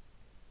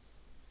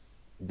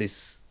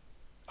this.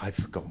 I've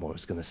forgotten what I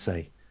was going to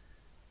say.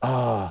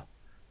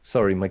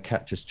 Sorry, my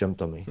cat just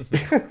jumped on me.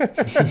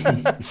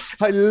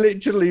 I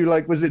literally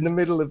like was in the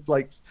middle of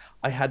like,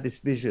 I had this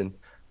vision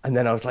and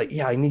then I was like,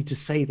 yeah, I need to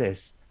say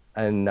this.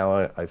 And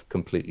now I've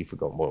completely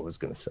forgotten what I was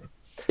going to say.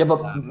 Yeah, but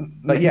yeah,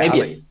 maybe,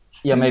 Alex.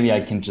 yeah, maybe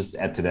I can just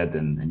add to that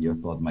and your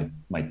thought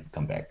might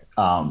come back.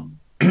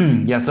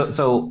 Yeah,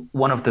 so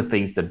one of the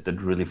things that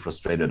really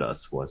frustrated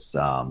us was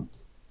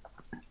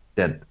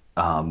that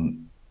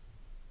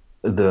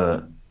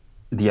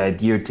the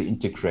idea to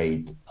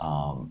integrate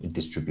a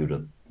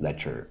distributed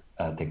ledger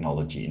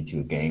technology into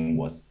a game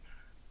was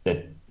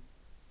that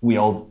we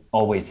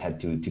always had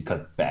to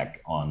cut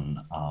back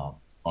on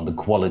the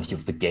quality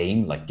of the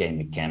game, like game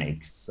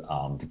mechanics,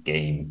 the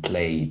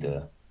gameplay,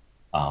 the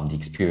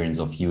experience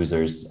of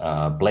users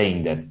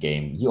playing that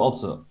game. You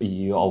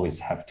always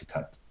have to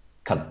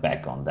cut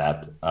back on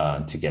that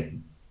to get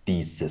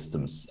these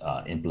systems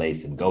in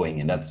place and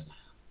going, and that's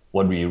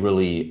what we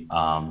really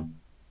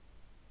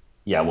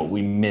what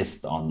we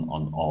missed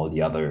on all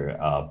the other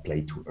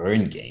play to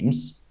earn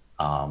games.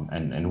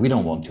 And we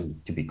don't want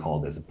to be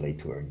called as a play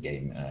to earn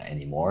game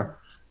anymore.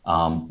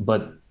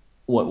 But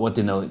what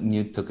the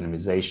new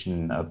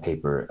tokenization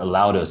paper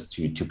allowed us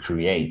to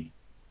create,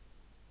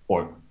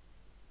 or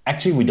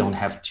actually we don't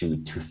have to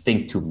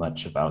think too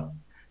much about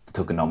the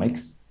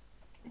tokenomics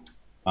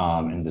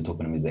and the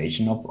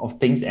tokenization of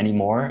things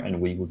anymore,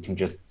 and we can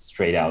just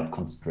straight out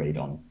concentrate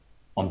on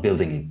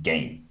building a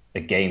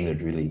game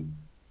that really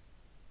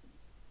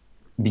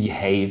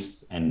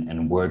behaves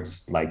and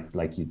works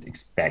like you'd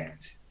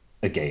expect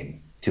a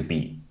game to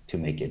be, to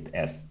make it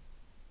as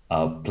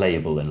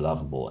playable and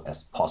lovable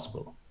as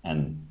possible.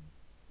 And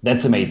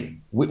that's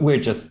amazing. We're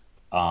just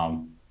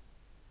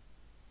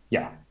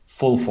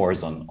full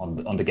force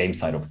on the game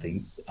side of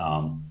things,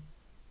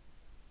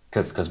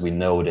 because we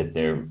know that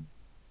there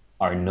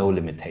are no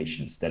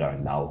limitations that are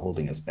now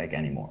holding us back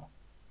anymore.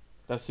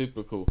 That's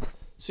super cool.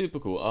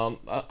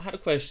 I had a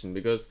question,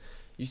 because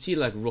you see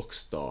like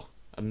Rockstar,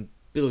 a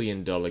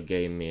billion-dollar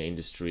gaming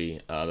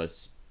industry that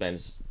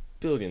spends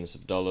billions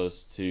of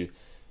dollars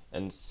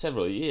and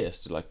several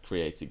years to like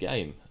create a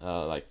game.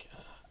 Like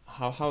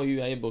how are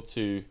you able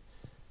to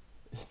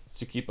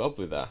keep up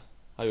with that?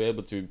 How are you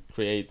able to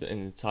create an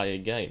entire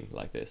game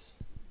like this?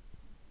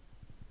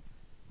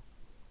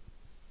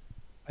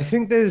 I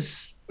think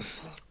there's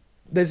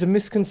a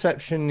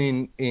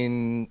misconception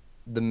in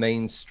the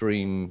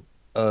mainstream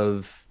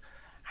of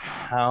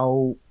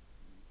how,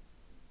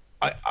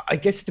 I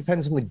guess it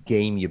depends on the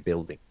game you're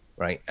building,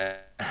 right?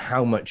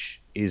 How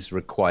much is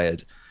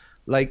required.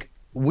 Like,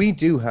 we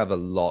do have a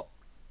lot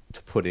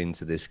to put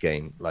into this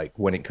game, like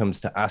when it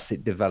comes to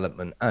asset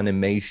development,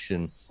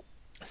 animation,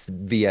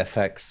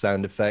 VFX,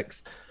 sound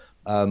effects,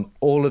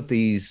 all of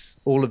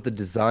the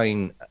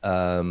design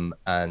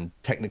and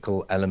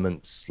technical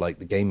elements, like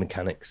the game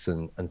mechanics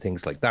and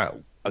things like that,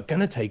 are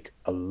going to take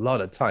a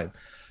lot of time.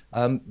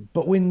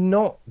 But we're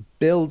not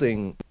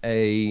building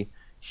a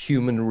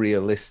human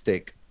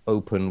realistic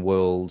open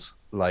world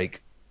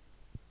like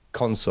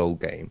console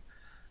game,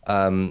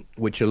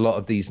 which a lot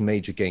of these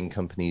major game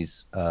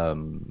companies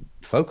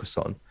focus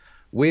on.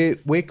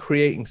 we're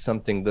creating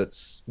something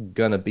that's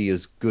gonna be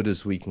as good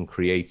as we can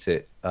create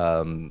it,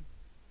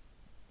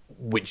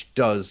 which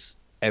does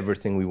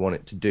everything we want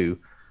it to do,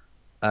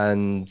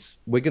 and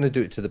we're going to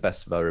do it to the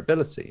best of our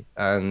ability.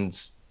 And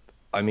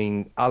I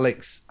mean,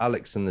 Alex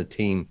and the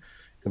team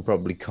can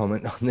probably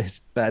comment on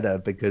this better,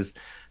 because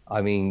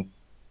I mean,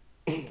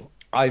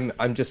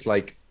 I'm just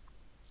like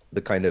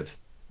the kind of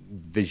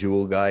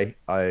visual guy.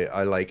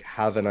 I like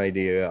have an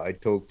idea, I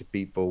talk to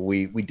people,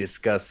 we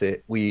discuss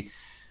it, we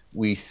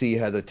see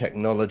how the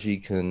technology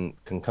can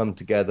come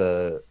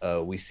together,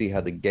 we see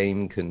how the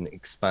game can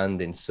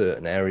expand in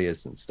certain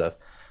areas and stuff.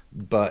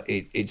 But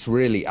it's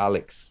really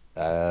Alex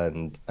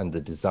and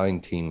the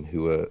design team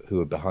who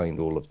are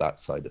behind all of that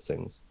side of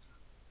things.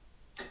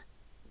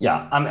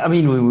 Yeah, I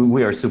mean,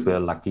 we are super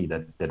lucky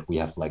that we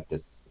have like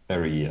this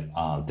very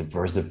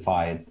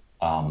diversified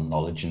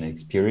knowledge and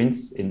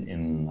experience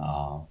in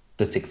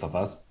the six of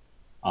us.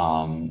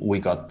 We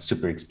got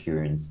super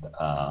experienced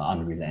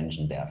Unreal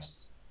Engine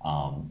devs,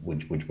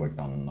 which worked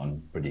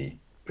on pretty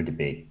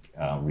big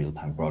real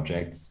time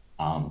projects.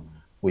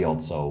 We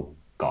also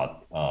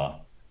got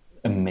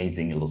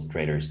amazing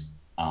illustrators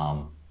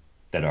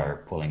that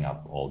are pulling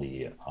up all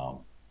the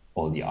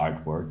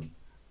artwork.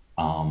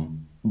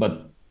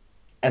 But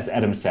as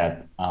Adam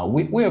said,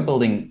 we are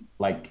building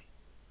like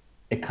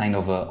a kind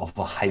of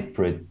a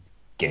hybrid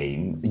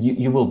game.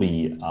 You will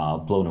be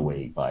blown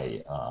away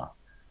by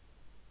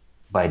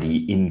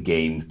the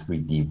in-game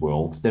 3D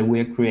worlds that we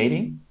are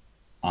creating.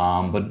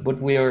 But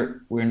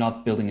we're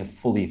not building a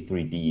fully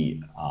 3D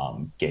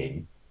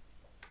game.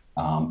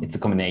 It's a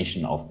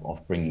combination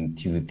of bringing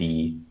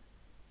 2D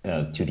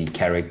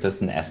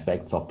characters and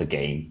aspects of the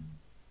game,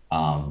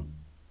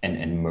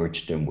 and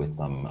merge them with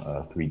some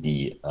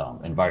 3D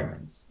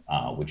environments,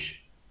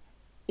 which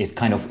is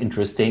kind of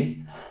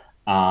interesting.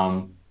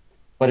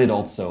 But it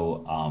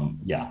also,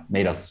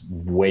 made us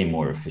way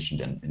more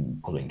efficient in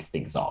pulling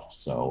things off.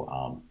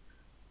 So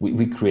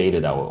we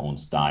created our own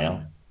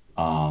style,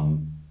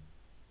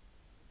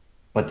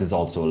 but this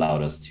also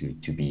allowed us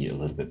to be a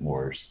little bit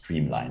more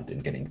streamlined in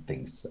getting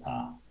things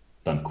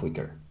done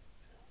quicker.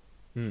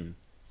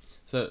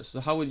 So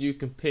how would you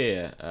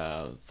compare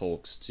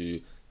Volks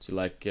to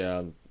like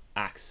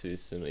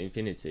Axis and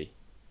Infinity?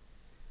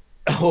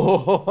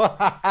 Oh,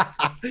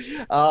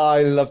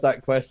 I love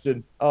that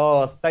question.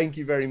 Oh, thank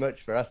you very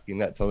much for asking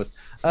that, Thomas.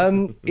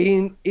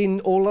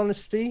 In all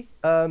honesty,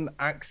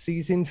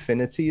 Axie's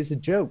Infinity is a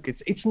joke.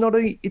 It's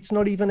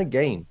not even a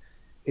game.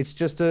 It's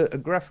just a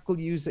graphical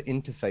user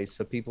interface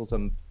for people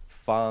to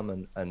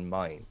farm and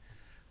mine.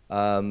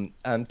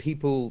 And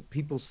people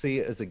see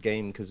it as a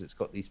game because it's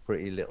got these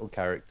pretty little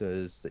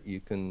characters that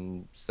you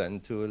can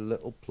send to a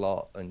little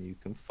plot, and you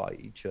can fight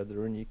each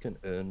other and you can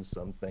earn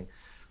something.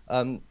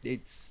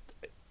 It's,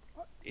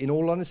 in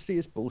all honesty,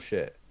 it's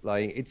bullshit.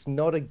 Like, it's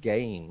not a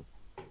game.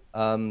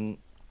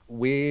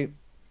 Where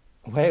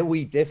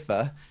we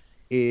differ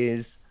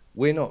is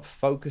we're not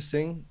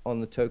focusing on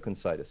the token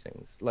side of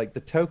things. Like,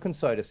 the token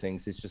side of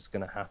things is just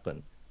going to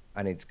happen,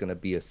 and it's going to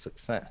be a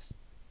success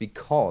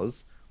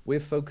because we're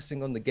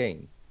focusing on the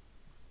game.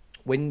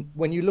 When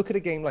you look at a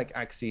game like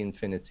Axie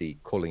Infinity,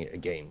 calling it a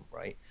game,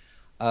 right?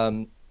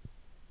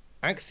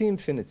 Axie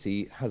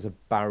Infinity has a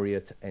barrier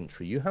to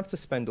entry. You have to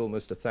spend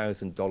almost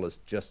 $1,000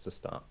 just to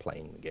start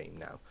playing the game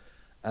now.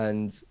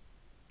 And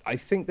I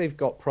think they've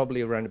got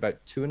probably around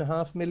about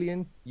 2.5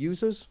 million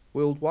users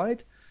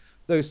worldwide.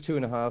 Those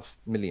 2.5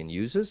 million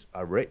users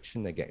are rich,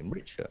 and they're getting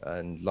richer.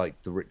 And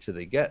like, the richer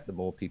they get, the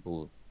more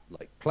people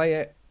like play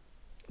it,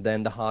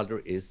 then the harder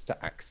it is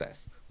to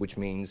access, which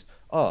means,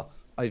 oh,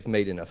 I've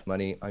made enough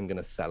money, I'm going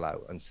to sell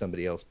out, and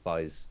somebody else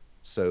buys.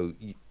 So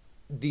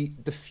the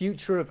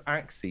future of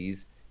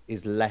Axies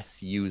is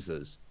less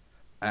users,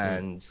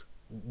 and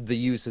the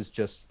users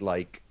just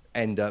like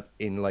end up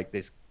in like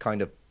this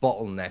kind of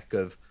bottleneck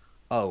of,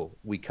 oh,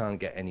 we can't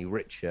get any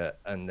richer,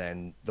 and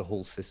then the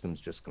whole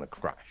system's just going to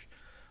crash.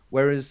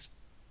 Whereas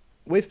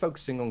we're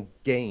focusing on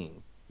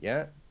gamers,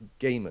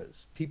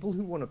 people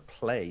who want to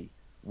play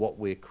what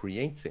we're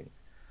creating.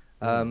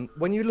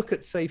 When you look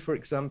at, say, for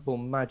example,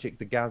 Magic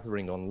the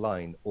Gathering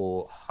online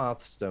or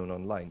Hearthstone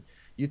online,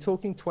 you're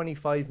talking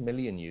 25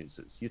 million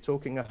users. You're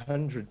talking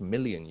 100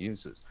 million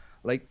users.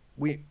 Like,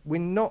 we're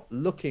not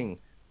looking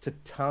to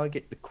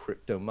target the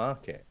crypto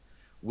market.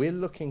 We're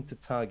looking to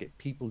target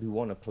people who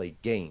want to play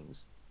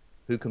games,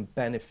 who can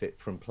benefit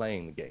from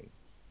playing the game.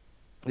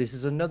 This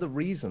is another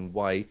reason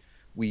why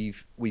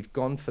we've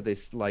gone for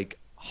this like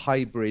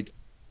hybrid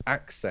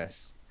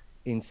access,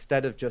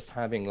 instead of just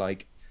having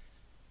like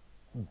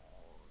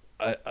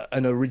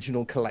an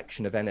original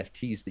collection of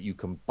NFTs that you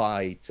can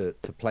buy to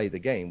play the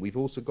game. We've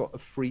also got a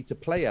free to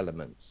play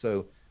element.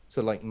 So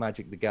like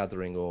Magic the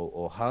Gathering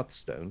or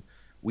Hearthstone,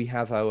 we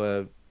have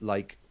our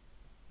like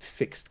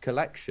fixed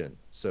collection.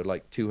 So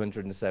like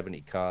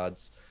 270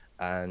 cards.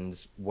 And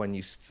when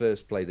you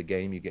first play the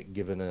game, you get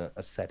given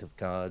a set of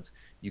cards.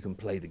 You can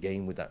play the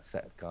game with that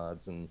set of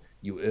cards, and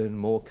you earn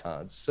more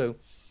cards. So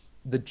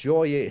the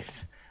joy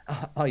is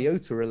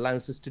IOTA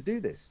allows us to do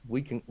this.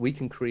 We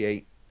can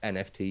create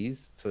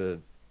NFTs for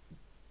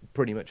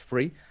pretty much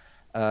free,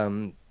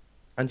 and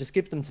just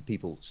give them to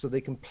people so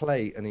they can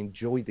play and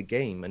enjoy the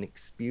game and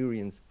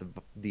experience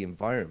the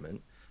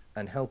environment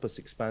and help us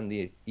expand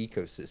the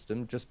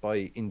ecosystem just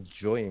by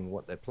enjoying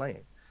what they're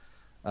playing.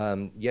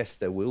 Yes,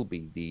 there will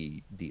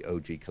be the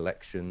OG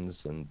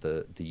collections and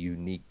the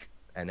unique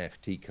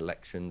NFT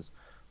collections,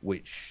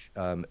 which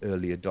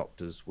early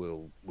adopters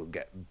will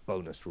get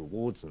bonus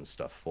rewards and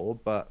stuff for.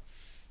 But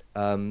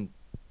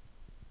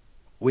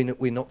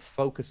we're not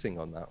focusing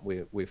on that.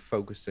 We're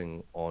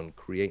focusing on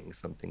creating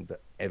something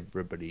that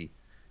everybody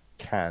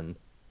can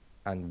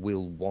and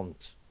will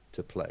want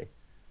to play.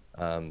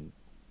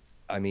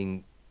 I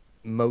mean,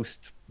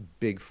 most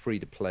big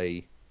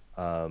free-to-play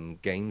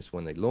games,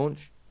 when they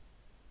launch,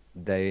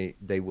 they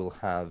will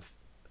have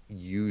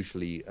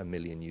usually 1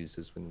 million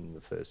users within the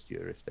first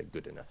year if they're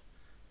good enough,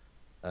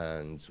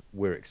 and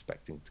we're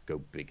expecting to go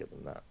bigger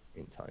than that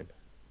in time,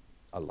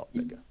 a lot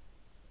bigger.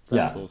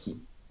 That's Yeah,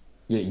 awesome.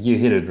 you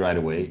hit it right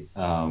away.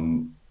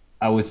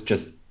 I was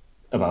just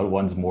about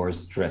once more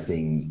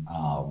stressing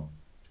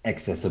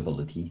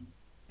accessibility,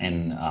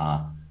 and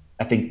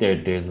I think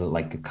there's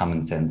like a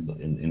common sense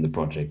in the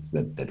projects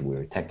that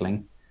we're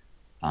tackling.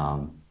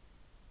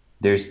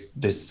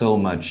 There's so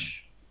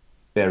much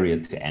barrier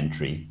to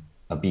entry,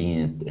 being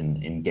it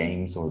in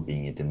games or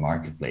being it in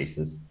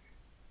marketplaces,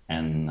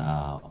 and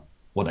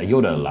what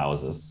IOTA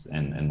allows us,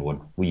 and what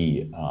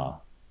we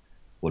are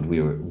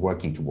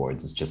working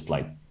towards, is just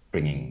like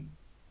bringing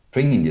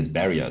this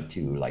barrier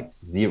to like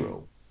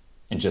zero,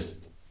 and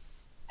just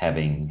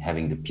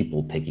having the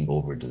people taking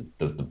over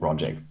the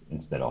projects,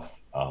 instead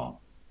of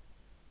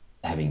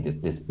having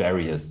this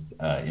barriers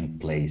in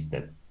place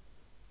that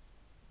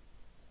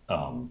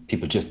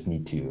people just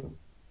need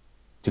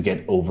to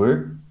get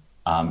over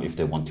if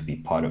they want to be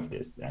part of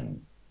this.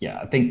 And yeah,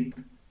 I think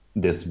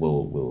this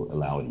will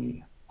allow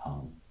the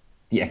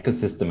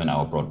ecosystem in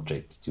our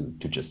projects to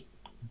just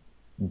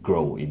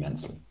grow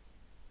immensely.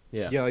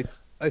 Yeah,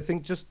 I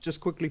think just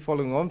quickly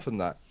following on from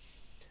that,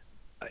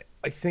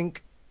 I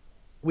think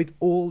with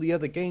all the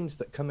other games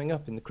that are coming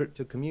up in the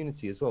crypto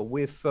community as well,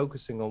 we're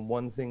focusing on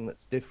one thing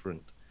that's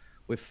different.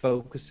 We're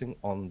focusing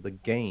on the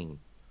game.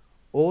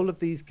 All of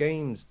these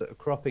games that are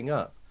cropping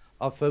up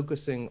are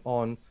focusing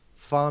on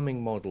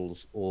farming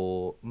models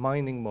or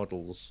mining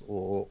models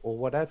or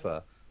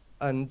whatever.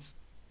 And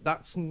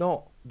that's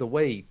not the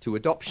way to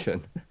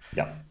adoption.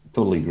 Yeah,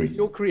 totally agree.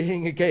 You're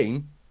creating a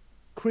game,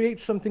 create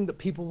something that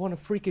people want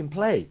to freaking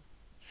play.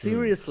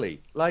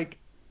 Seriously, like,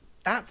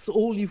 that's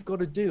all you've got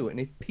to do. And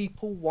if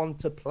people want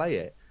to play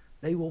it,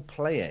 they will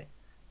play it.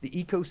 The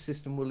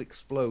ecosystem will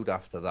explode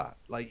after that.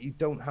 Like, you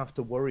don't have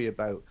to worry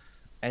about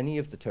any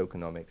of the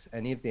tokenomics,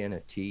 any of the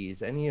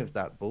NFTs, any of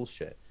that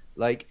bullshit.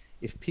 Like,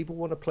 if people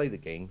want to play the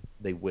game,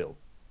 they will,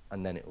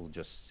 and then it will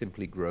just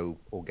simply grow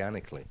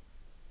organically.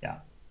 Yeah,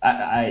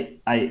 I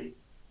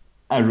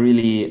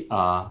really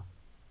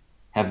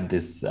have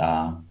this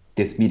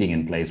meeting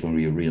in place when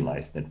we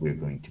realize that we're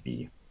going to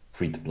be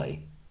free to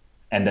play,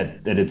 and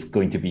that it's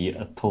going to be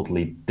a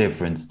totally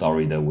different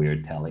story that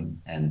we're telling,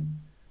 and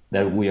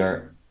that we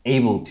are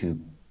able to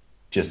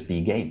just be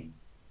game.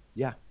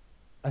 Yeah.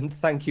 And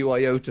thank you,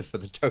 IOTA, for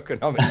the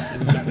tokenomics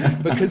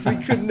system, because we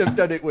couldn't have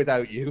done it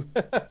without you.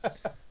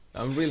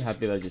 I'm really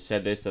happy that you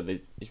said this, that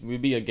it will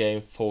be a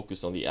game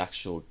focused on the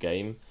actual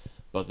game,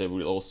 but there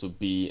will also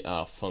be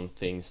fun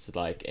things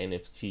like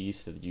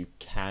NFTs that you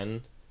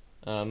can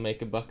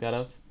make a buck out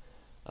of.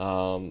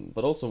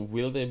 But also,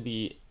 will there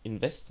be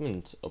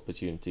investment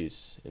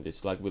opportunities in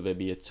this? Like, will there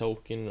be a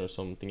token or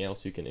something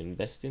else you can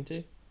invest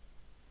into?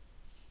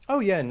 Oh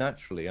yeah,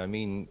 naturally. I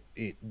mean,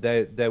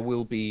 there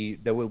will be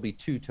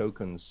 2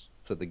 tokens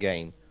for the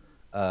game.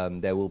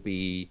 There will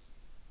be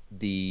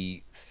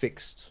the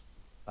fixed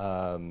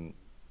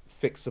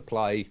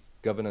supply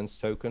governance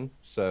token,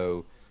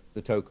 so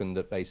the token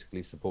that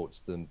basically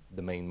supports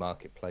the main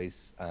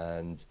marketplace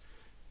and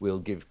will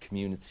give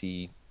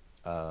community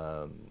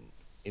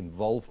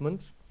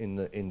involvement in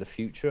the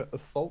future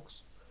of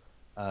Volks.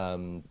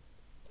 And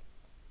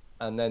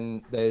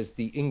then there's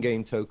the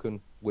in-game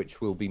token, which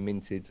will be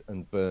minted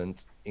and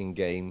burnt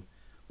in-game,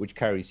 which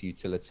carries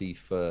utility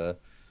for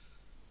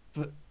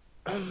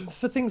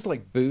things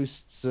like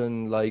boosts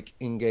and like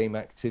in-game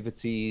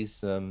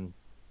activities,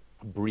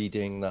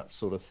 breeding, that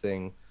sort of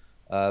thing.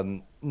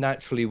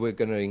 Naturally, we're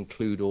going to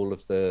include all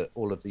of the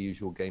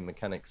usual game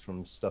mechanics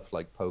from stuff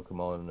like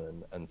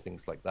Pokemon and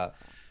things like that.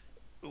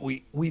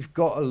 We've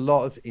got a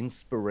lot of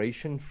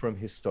inspiration from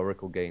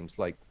historical games,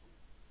 like,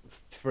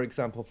 for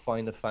example,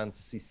 Final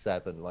Fantasy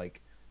VII,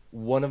 like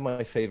one of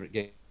my favorite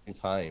games of all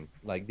time,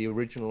 like the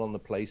original on the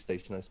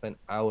PlayStation. I spent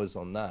hours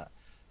on that,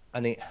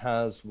 and it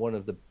has one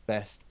of the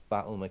best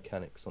battle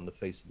mechanics on the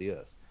face of the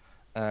earth.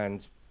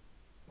 And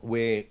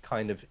we're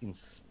kind of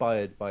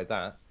inspired by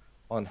that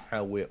on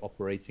how we're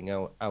operating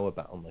our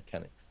battle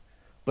mechanics.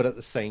 But at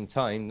the same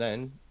time,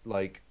 then,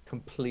 like,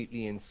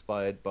 completely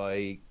inspired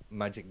by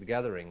Magic the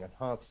Gathering and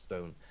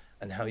Hearthstone,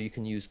 and how you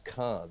can use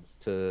cards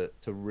to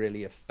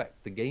really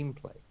affect the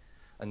gameplay.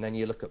 And then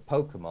you look at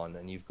Pokemon,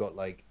 and you've got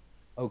like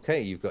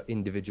okay, you've got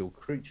individual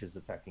creatures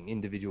attacking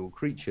individual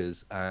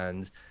creatures,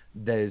 and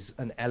there's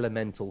an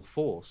elemental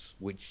force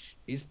which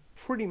is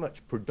pretty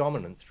much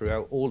predominant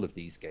throughout all of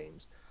these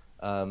games.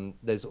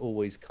 There's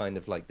always kind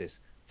of like this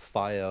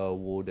fire,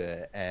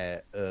 water,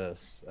 air,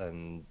 earth,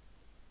 and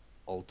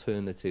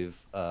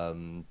alternative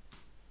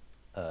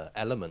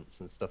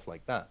elements and stuff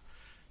like that.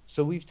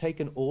 So we've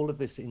taken all of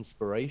this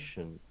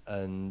inspiration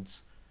and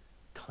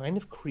kind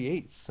of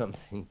create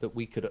something that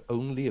we could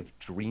only have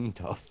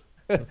dreamed of.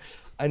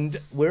 And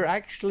we're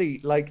actually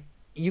like,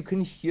 you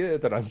can hear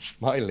that I'm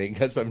smiling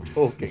as I'm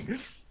talking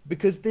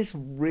because this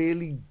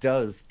really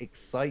does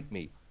excite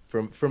me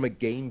from a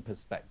game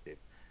perspective.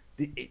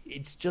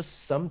 It's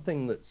just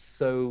something that's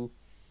so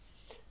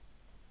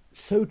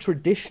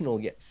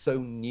traditional yet so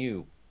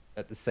new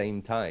at the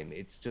same time.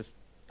 It's just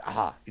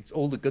it's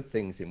all the good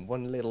things in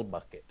one little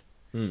bucket.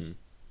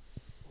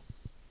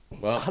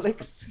 Well,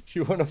 Alex, do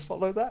you want to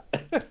follow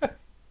that?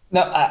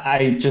 No,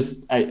 I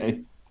just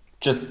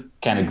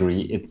can't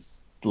agree.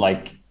 It's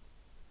like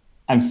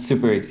I'm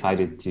super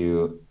excited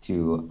to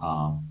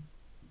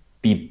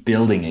be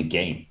building a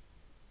game,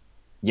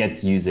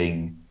 yet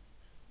using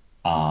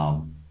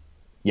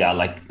yeah,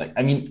 like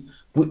I mean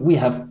we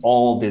have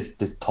all this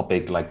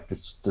topic, like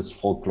this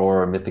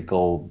folklore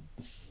mythical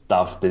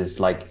stuff that is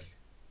like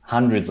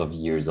hundreds of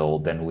years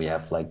old. Then we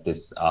have like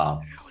this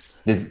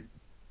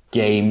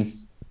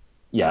games,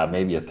 yeah,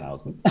 maybe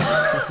 1,000.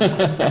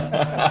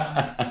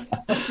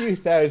 A few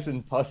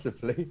thousand,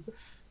 possibly.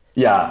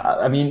 Yeah,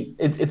 I mean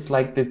it's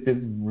like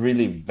this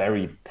really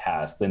varied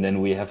past, and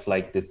then we have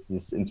like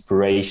this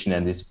inspiration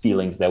and these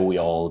feelings that we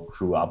all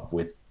grew up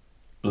with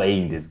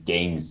playing these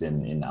games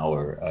in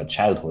our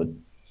childhood.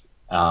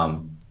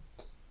 um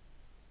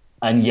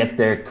and yet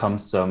there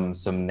comes some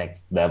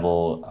next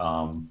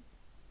level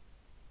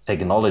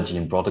technology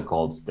and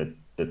protocols that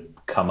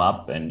come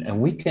up, and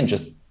we can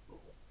just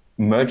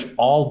merge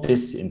all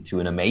this into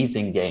an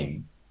amazing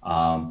game.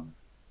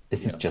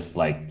 This is just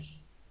like,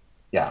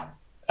 yeah,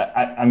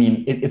 I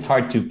mean, it's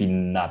hard to be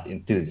not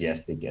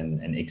enthusiastic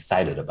and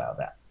excited about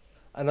that.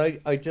 And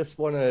I just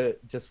want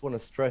to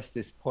stress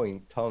this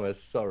point,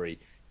 Thomas. Sorry,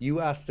 you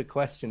asked a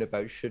question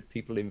about should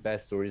people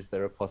invest or is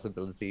there a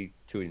possibility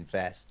to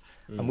invest,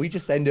 and we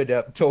just ended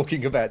up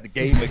talking about the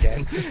game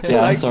again.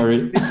 Yeah, I'm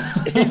sorry.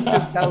 It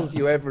just tells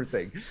you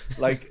everything.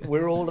 Like,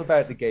 we're all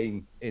about the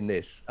game in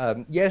this.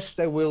 Yes,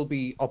 there will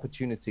be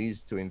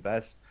opportunities to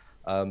invest,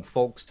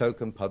 Folks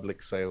token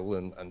public sale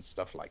and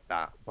stuff like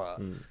that. But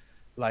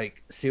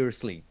like,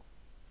 seriously,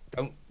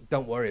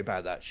 don't worry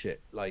about that shit.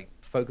 Like,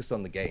 focus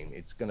on the game.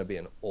 It's gonna be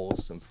an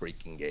awesome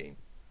freaking game.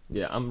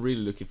 yeah, I'm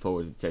really looking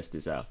forward to test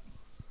this out.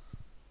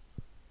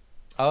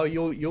 Oh,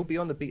 you'll be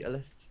on the beta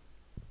list.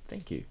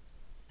 Thank you.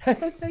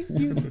 Thank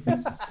you.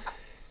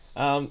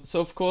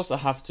 So of course I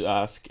have to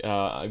ask.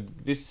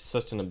 This is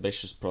such an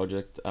ambitious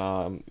project.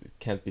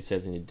 Can't be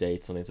set any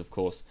dates on it, of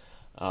course.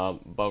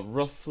 But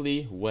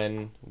roughly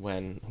when?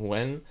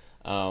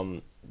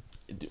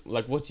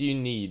 Like, what do you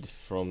need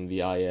from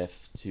the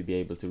IF to be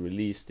able to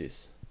release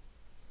this?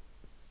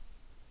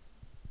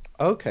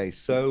 Okay,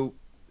 so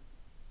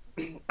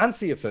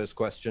answer your first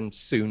question.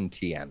 Soon,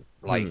 TM.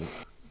 Like,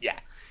 yeah,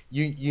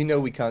 you know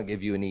we can't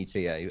give you an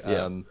ETA.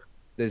 Yeah.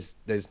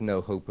 There's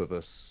no hope of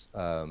us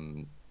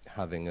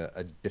having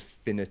a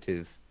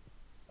definitive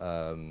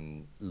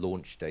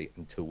launch date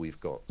until we've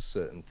got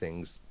certain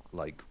things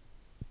like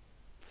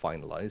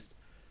finalized.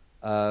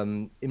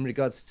 In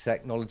regards to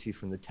technology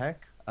from the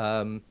tech,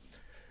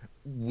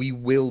 we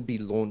will be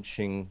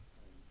launching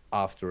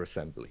after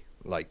assembly.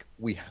 Like,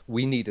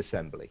 we need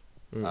assembly,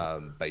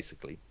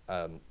 basically.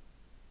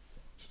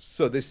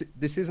 So this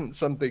isn't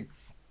something.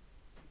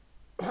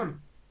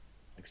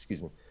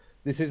 Excuse me.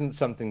 This isn't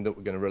something that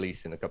we're going to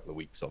release in a couple of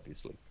weeks,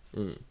 obviously.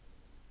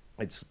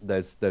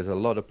 There's a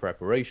lot of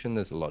preparation,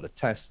 there's a lot of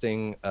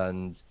testing,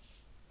 and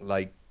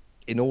like,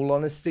 in all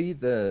honesty,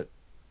 the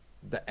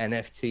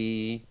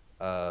NFT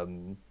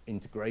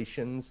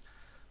integrations,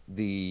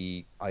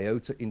 the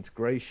IOTA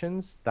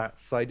integrations, that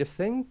side of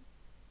thing,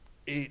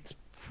 it's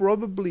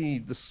probably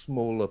the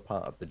smaller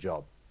part of the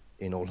job.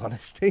 In all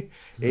honesty,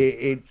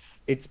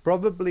 it's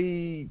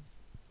probably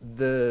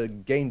the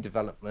game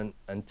development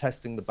and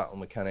testing the battle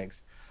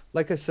mechanics.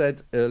 Like I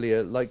said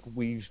earlier, like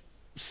we've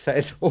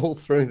said all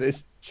through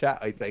this chat,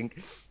 I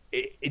think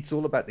it's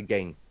all about the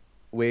game.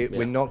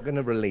 We're not going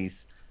to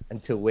release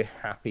until we're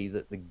happy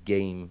that the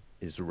game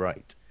is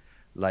right.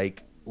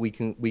 Like, we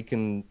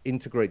can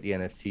integrate the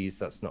NFTs,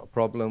 that's not a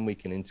problem. We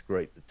can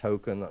integrate the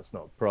token, that's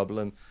not a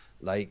problem.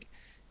 Like,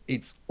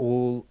 it's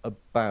all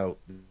about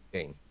the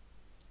game,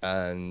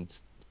 and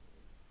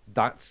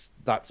that's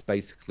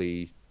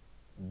basically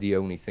the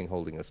only thing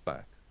holding us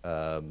back.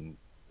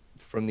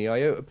 From the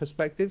IOTA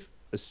perspective,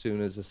 as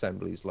soon as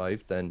assembly is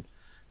live, then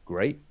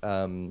great.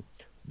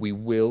 We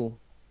will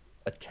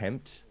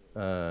attempt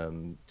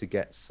to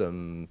get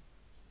some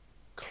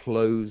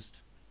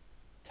closed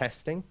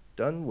testing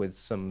done with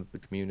some of the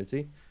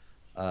community,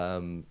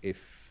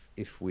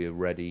 if we're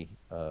ready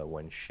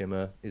when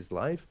Shimmer is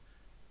live.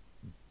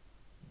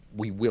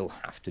 we will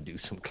have to do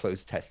some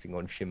closed testing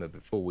on Shimmer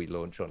before we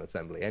launch on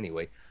assembly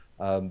anyway.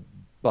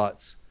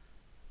 But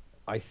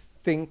I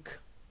think,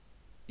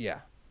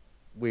 yeah,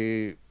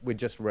 we're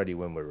just ready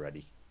when we're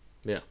ready.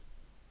 Yeah.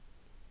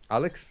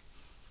 Alex?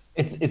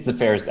 It's the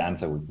fairest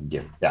answer we can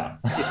give. Yeah.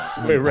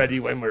 We're ready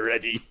when we're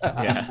ready.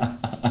 Yeah.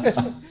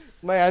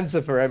 It's my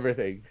answer for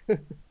everything.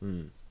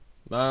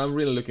 I'm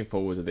really looking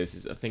forward to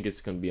this. I think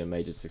it's going to be a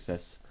major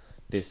success.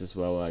 This as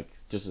well, like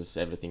just as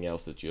everything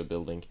else that you're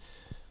building.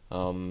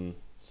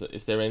 So,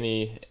 is there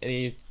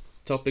any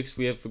topics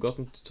we have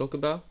forgotten to talk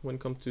about when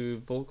it comes to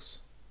Volks?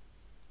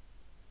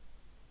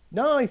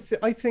 No, I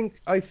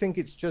think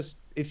it's just,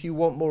 if you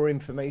want more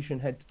information,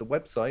 head to the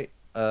website.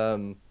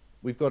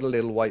 We've got a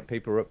little white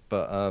paper up,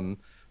 but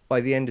by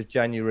the end of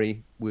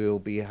January, we'll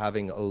be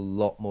having a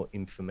lot more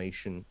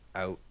information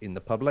out in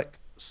the public,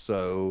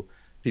 so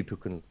people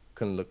can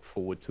look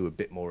forward to a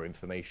bit more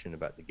information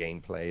about the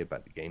gameplay,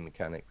 about the game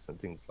mechanics and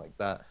things like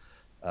that.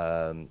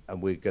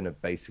 And we're going to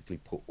basically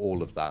put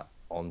all of that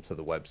onto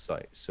the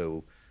website.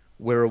 So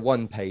we're a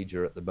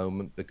one-pager at the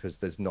moment because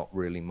there's not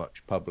really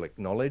much public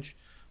knowledge.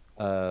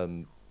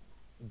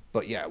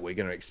 But yeah, we're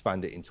going to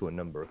expand it into a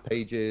number of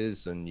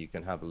pages, and you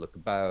can have a look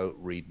about,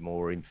 read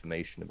more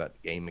information about the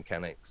game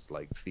mechanics,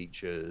 like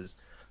features,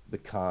 the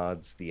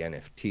cards, the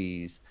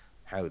NFTs,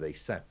 how they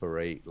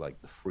separate, like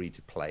the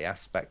free-to-play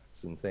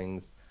aspects and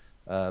things.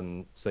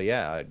 So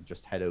yeah,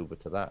 just head over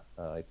to that.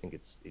 I think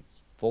it's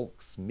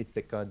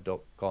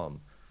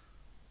volksmythica.com.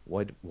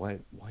 Why do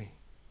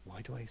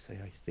I say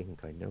I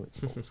think? I know it's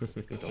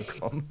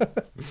volksmythica.com.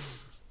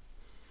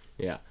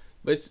 Yeah,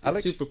 but it's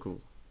Alex? super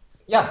cool.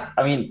 Yeah,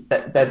 I mean,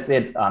 that's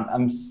it.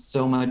 I'm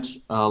so much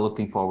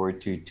looking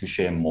forward to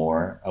share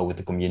more with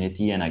the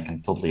community, and I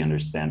can totally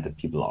understand that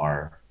people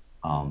are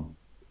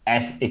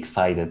as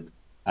excited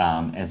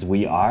as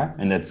we are,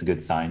 and that's a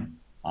good sign.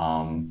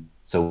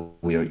 So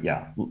we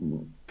are,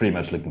 pretty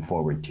much looking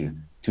forward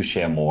to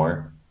share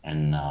more,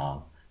 and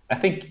I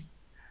think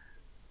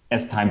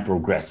as time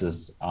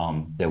progresses,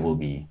 there will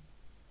be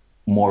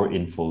more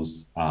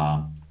infos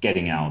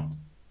getting out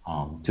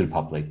to the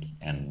public,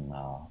 and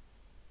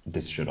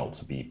this should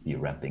also be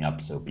ramping up.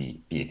 So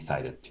be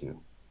excited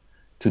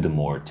to the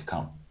more to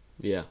come.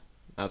 Yeah,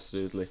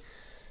 absolutely.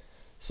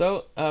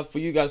 So for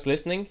you guys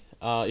listening,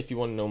 if you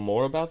want to know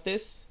more about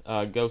this,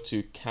 go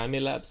to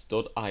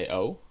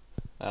KamiLabs.io.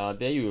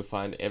 There you will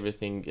find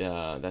everything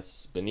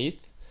that's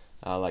beneath,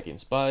 like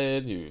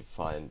Inspyrd, you will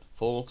find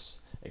Volks,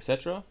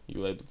 etc.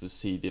 You're able to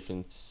see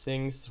different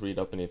things, read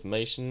up on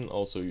information.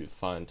 Also, you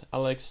find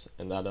Alex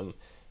and Adam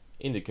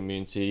in the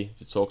community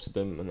to talk to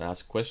them and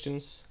ask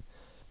questions.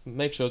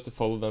 Make sure to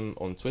follow them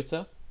on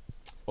Twitter.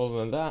 Other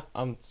than that,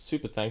 I'm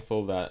super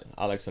thankful that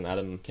Alex and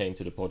Adam came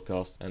to the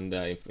podcast and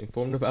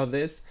informed about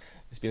this.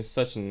 It's been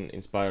such an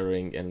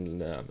inspiring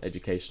and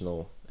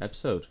educational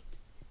episode.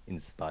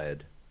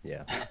 Inspired,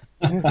 yeah.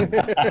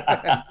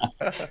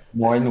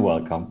 More than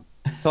welcome.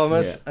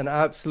 Thomas, Yeah. an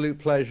absolute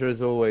pleasure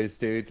as always,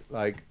 dude.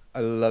 Like,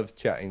 I love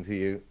chatting to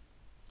you.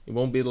 It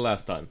won't be the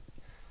last time.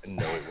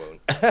 No, it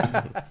won't.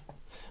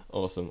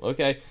 Awesome.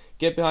 Okay,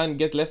 get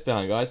left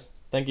behind, guys.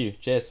 Thank you.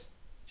 Cheers.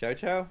 Ciao,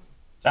 ciao.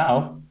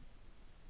 Ciao.